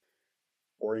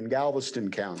or in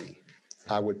Galveston County,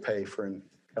 I would pay for an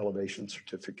elevation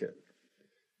certificate.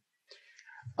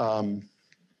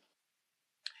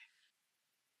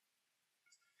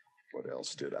 What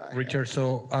else did I have? Richard,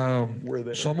 so Were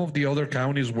they- some of the other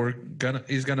counties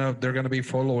they're gonna be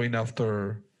following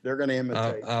after They're going to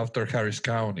imitate. after Harris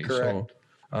County. Correct.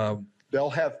 So They'll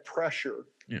have pressure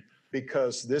Yeah.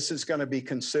 because this is going to be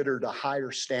considered a higher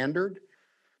standard.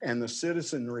 And the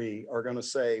citizenry are going to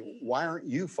say, why aren't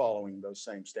you following those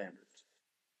same standards?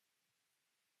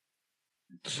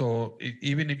 so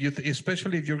even if you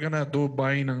especially if you're gonna do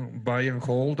buy and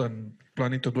hold and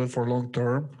planning to do it for long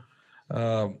term,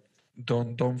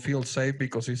 don't feel safe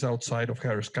because it's outside of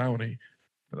Harris County.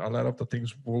 A lot of the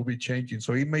things will be changing,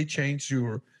 so it may change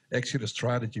your exit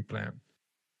strategy plan.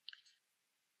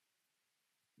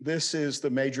 This is the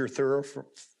major thoroughfare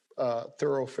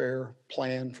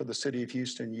plan for the city of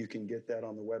Houston. You can get that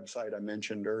on the website I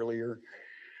mentioned earlier.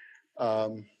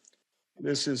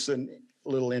 This is a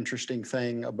little interesting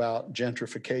thing about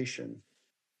gentrification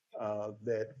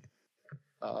that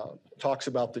talks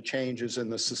about the changes in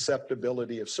the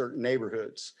susceptibility of certain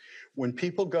neighborhoods. When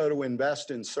people go to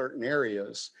invest in certain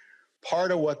areas,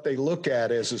 part of what they look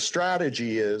at as a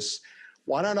strategy is,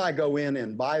 why don't I go in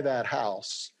and buy that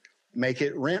house, make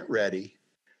it rent ready,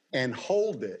 and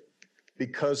hold it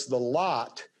because the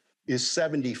lot is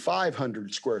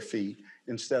 7,500 square feet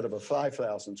instead of a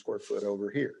 5,000 square foot over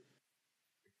here.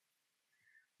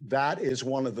 That is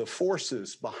one of the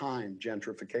forces behind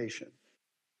gentrification,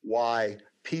 why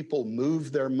people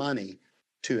move their money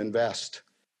to invest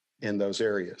in those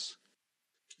areas.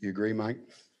 You agree, Mike?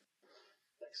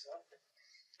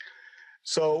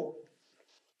 So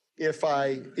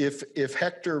if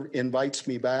Hector invites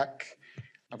me back,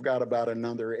 I've got about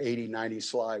another 80, 90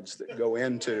 slides that go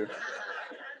into,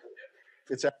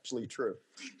 it's actually true,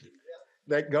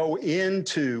 that go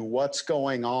into what's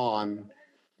going on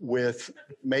with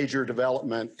major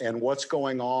development and what's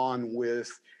going on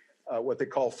with what they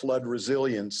call flood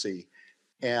resiliency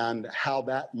and how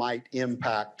that might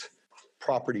impact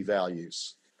property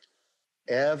values.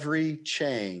 Every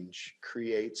change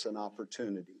creates an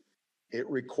opportunity. It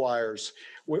requires,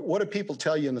 what do people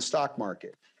tell you in the stock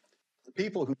market? The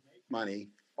people who make money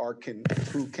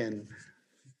who can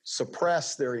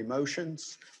suppress their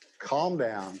emotions, calm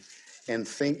down, and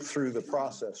think through the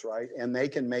process, right? And they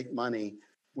can make money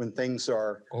when things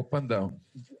are Up and down.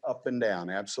 up and down,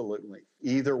 absolutely.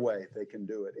 Either way, they can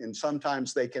do it. And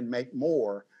sometimes they can make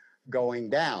more going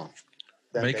down.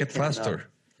 than Make they it can faster. up.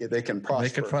 Yeah, they can prosper.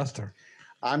 Make it faster.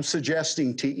 I'm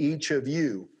suggesting to each of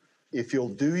you, if you'll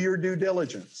do your due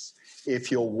diligence,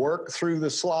 if you'll work through the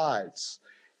slides,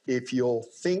 if you'll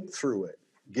think through it,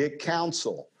 get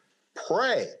counsel,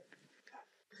 pray,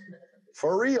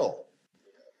 for real,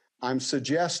 I'm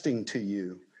suggesting to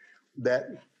you that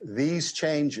these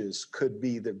changes could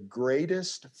be the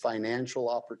greatest financial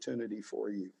opportunity for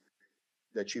you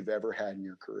that you've ever had in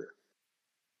your career.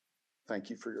 Thank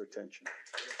you for your attention.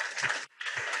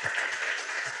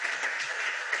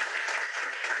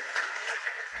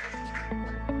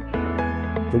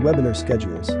 For webinar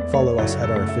schedules, follow us at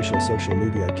our official social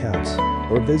media accounts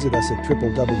or visit us at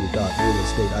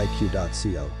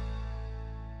www.realestateiq.co.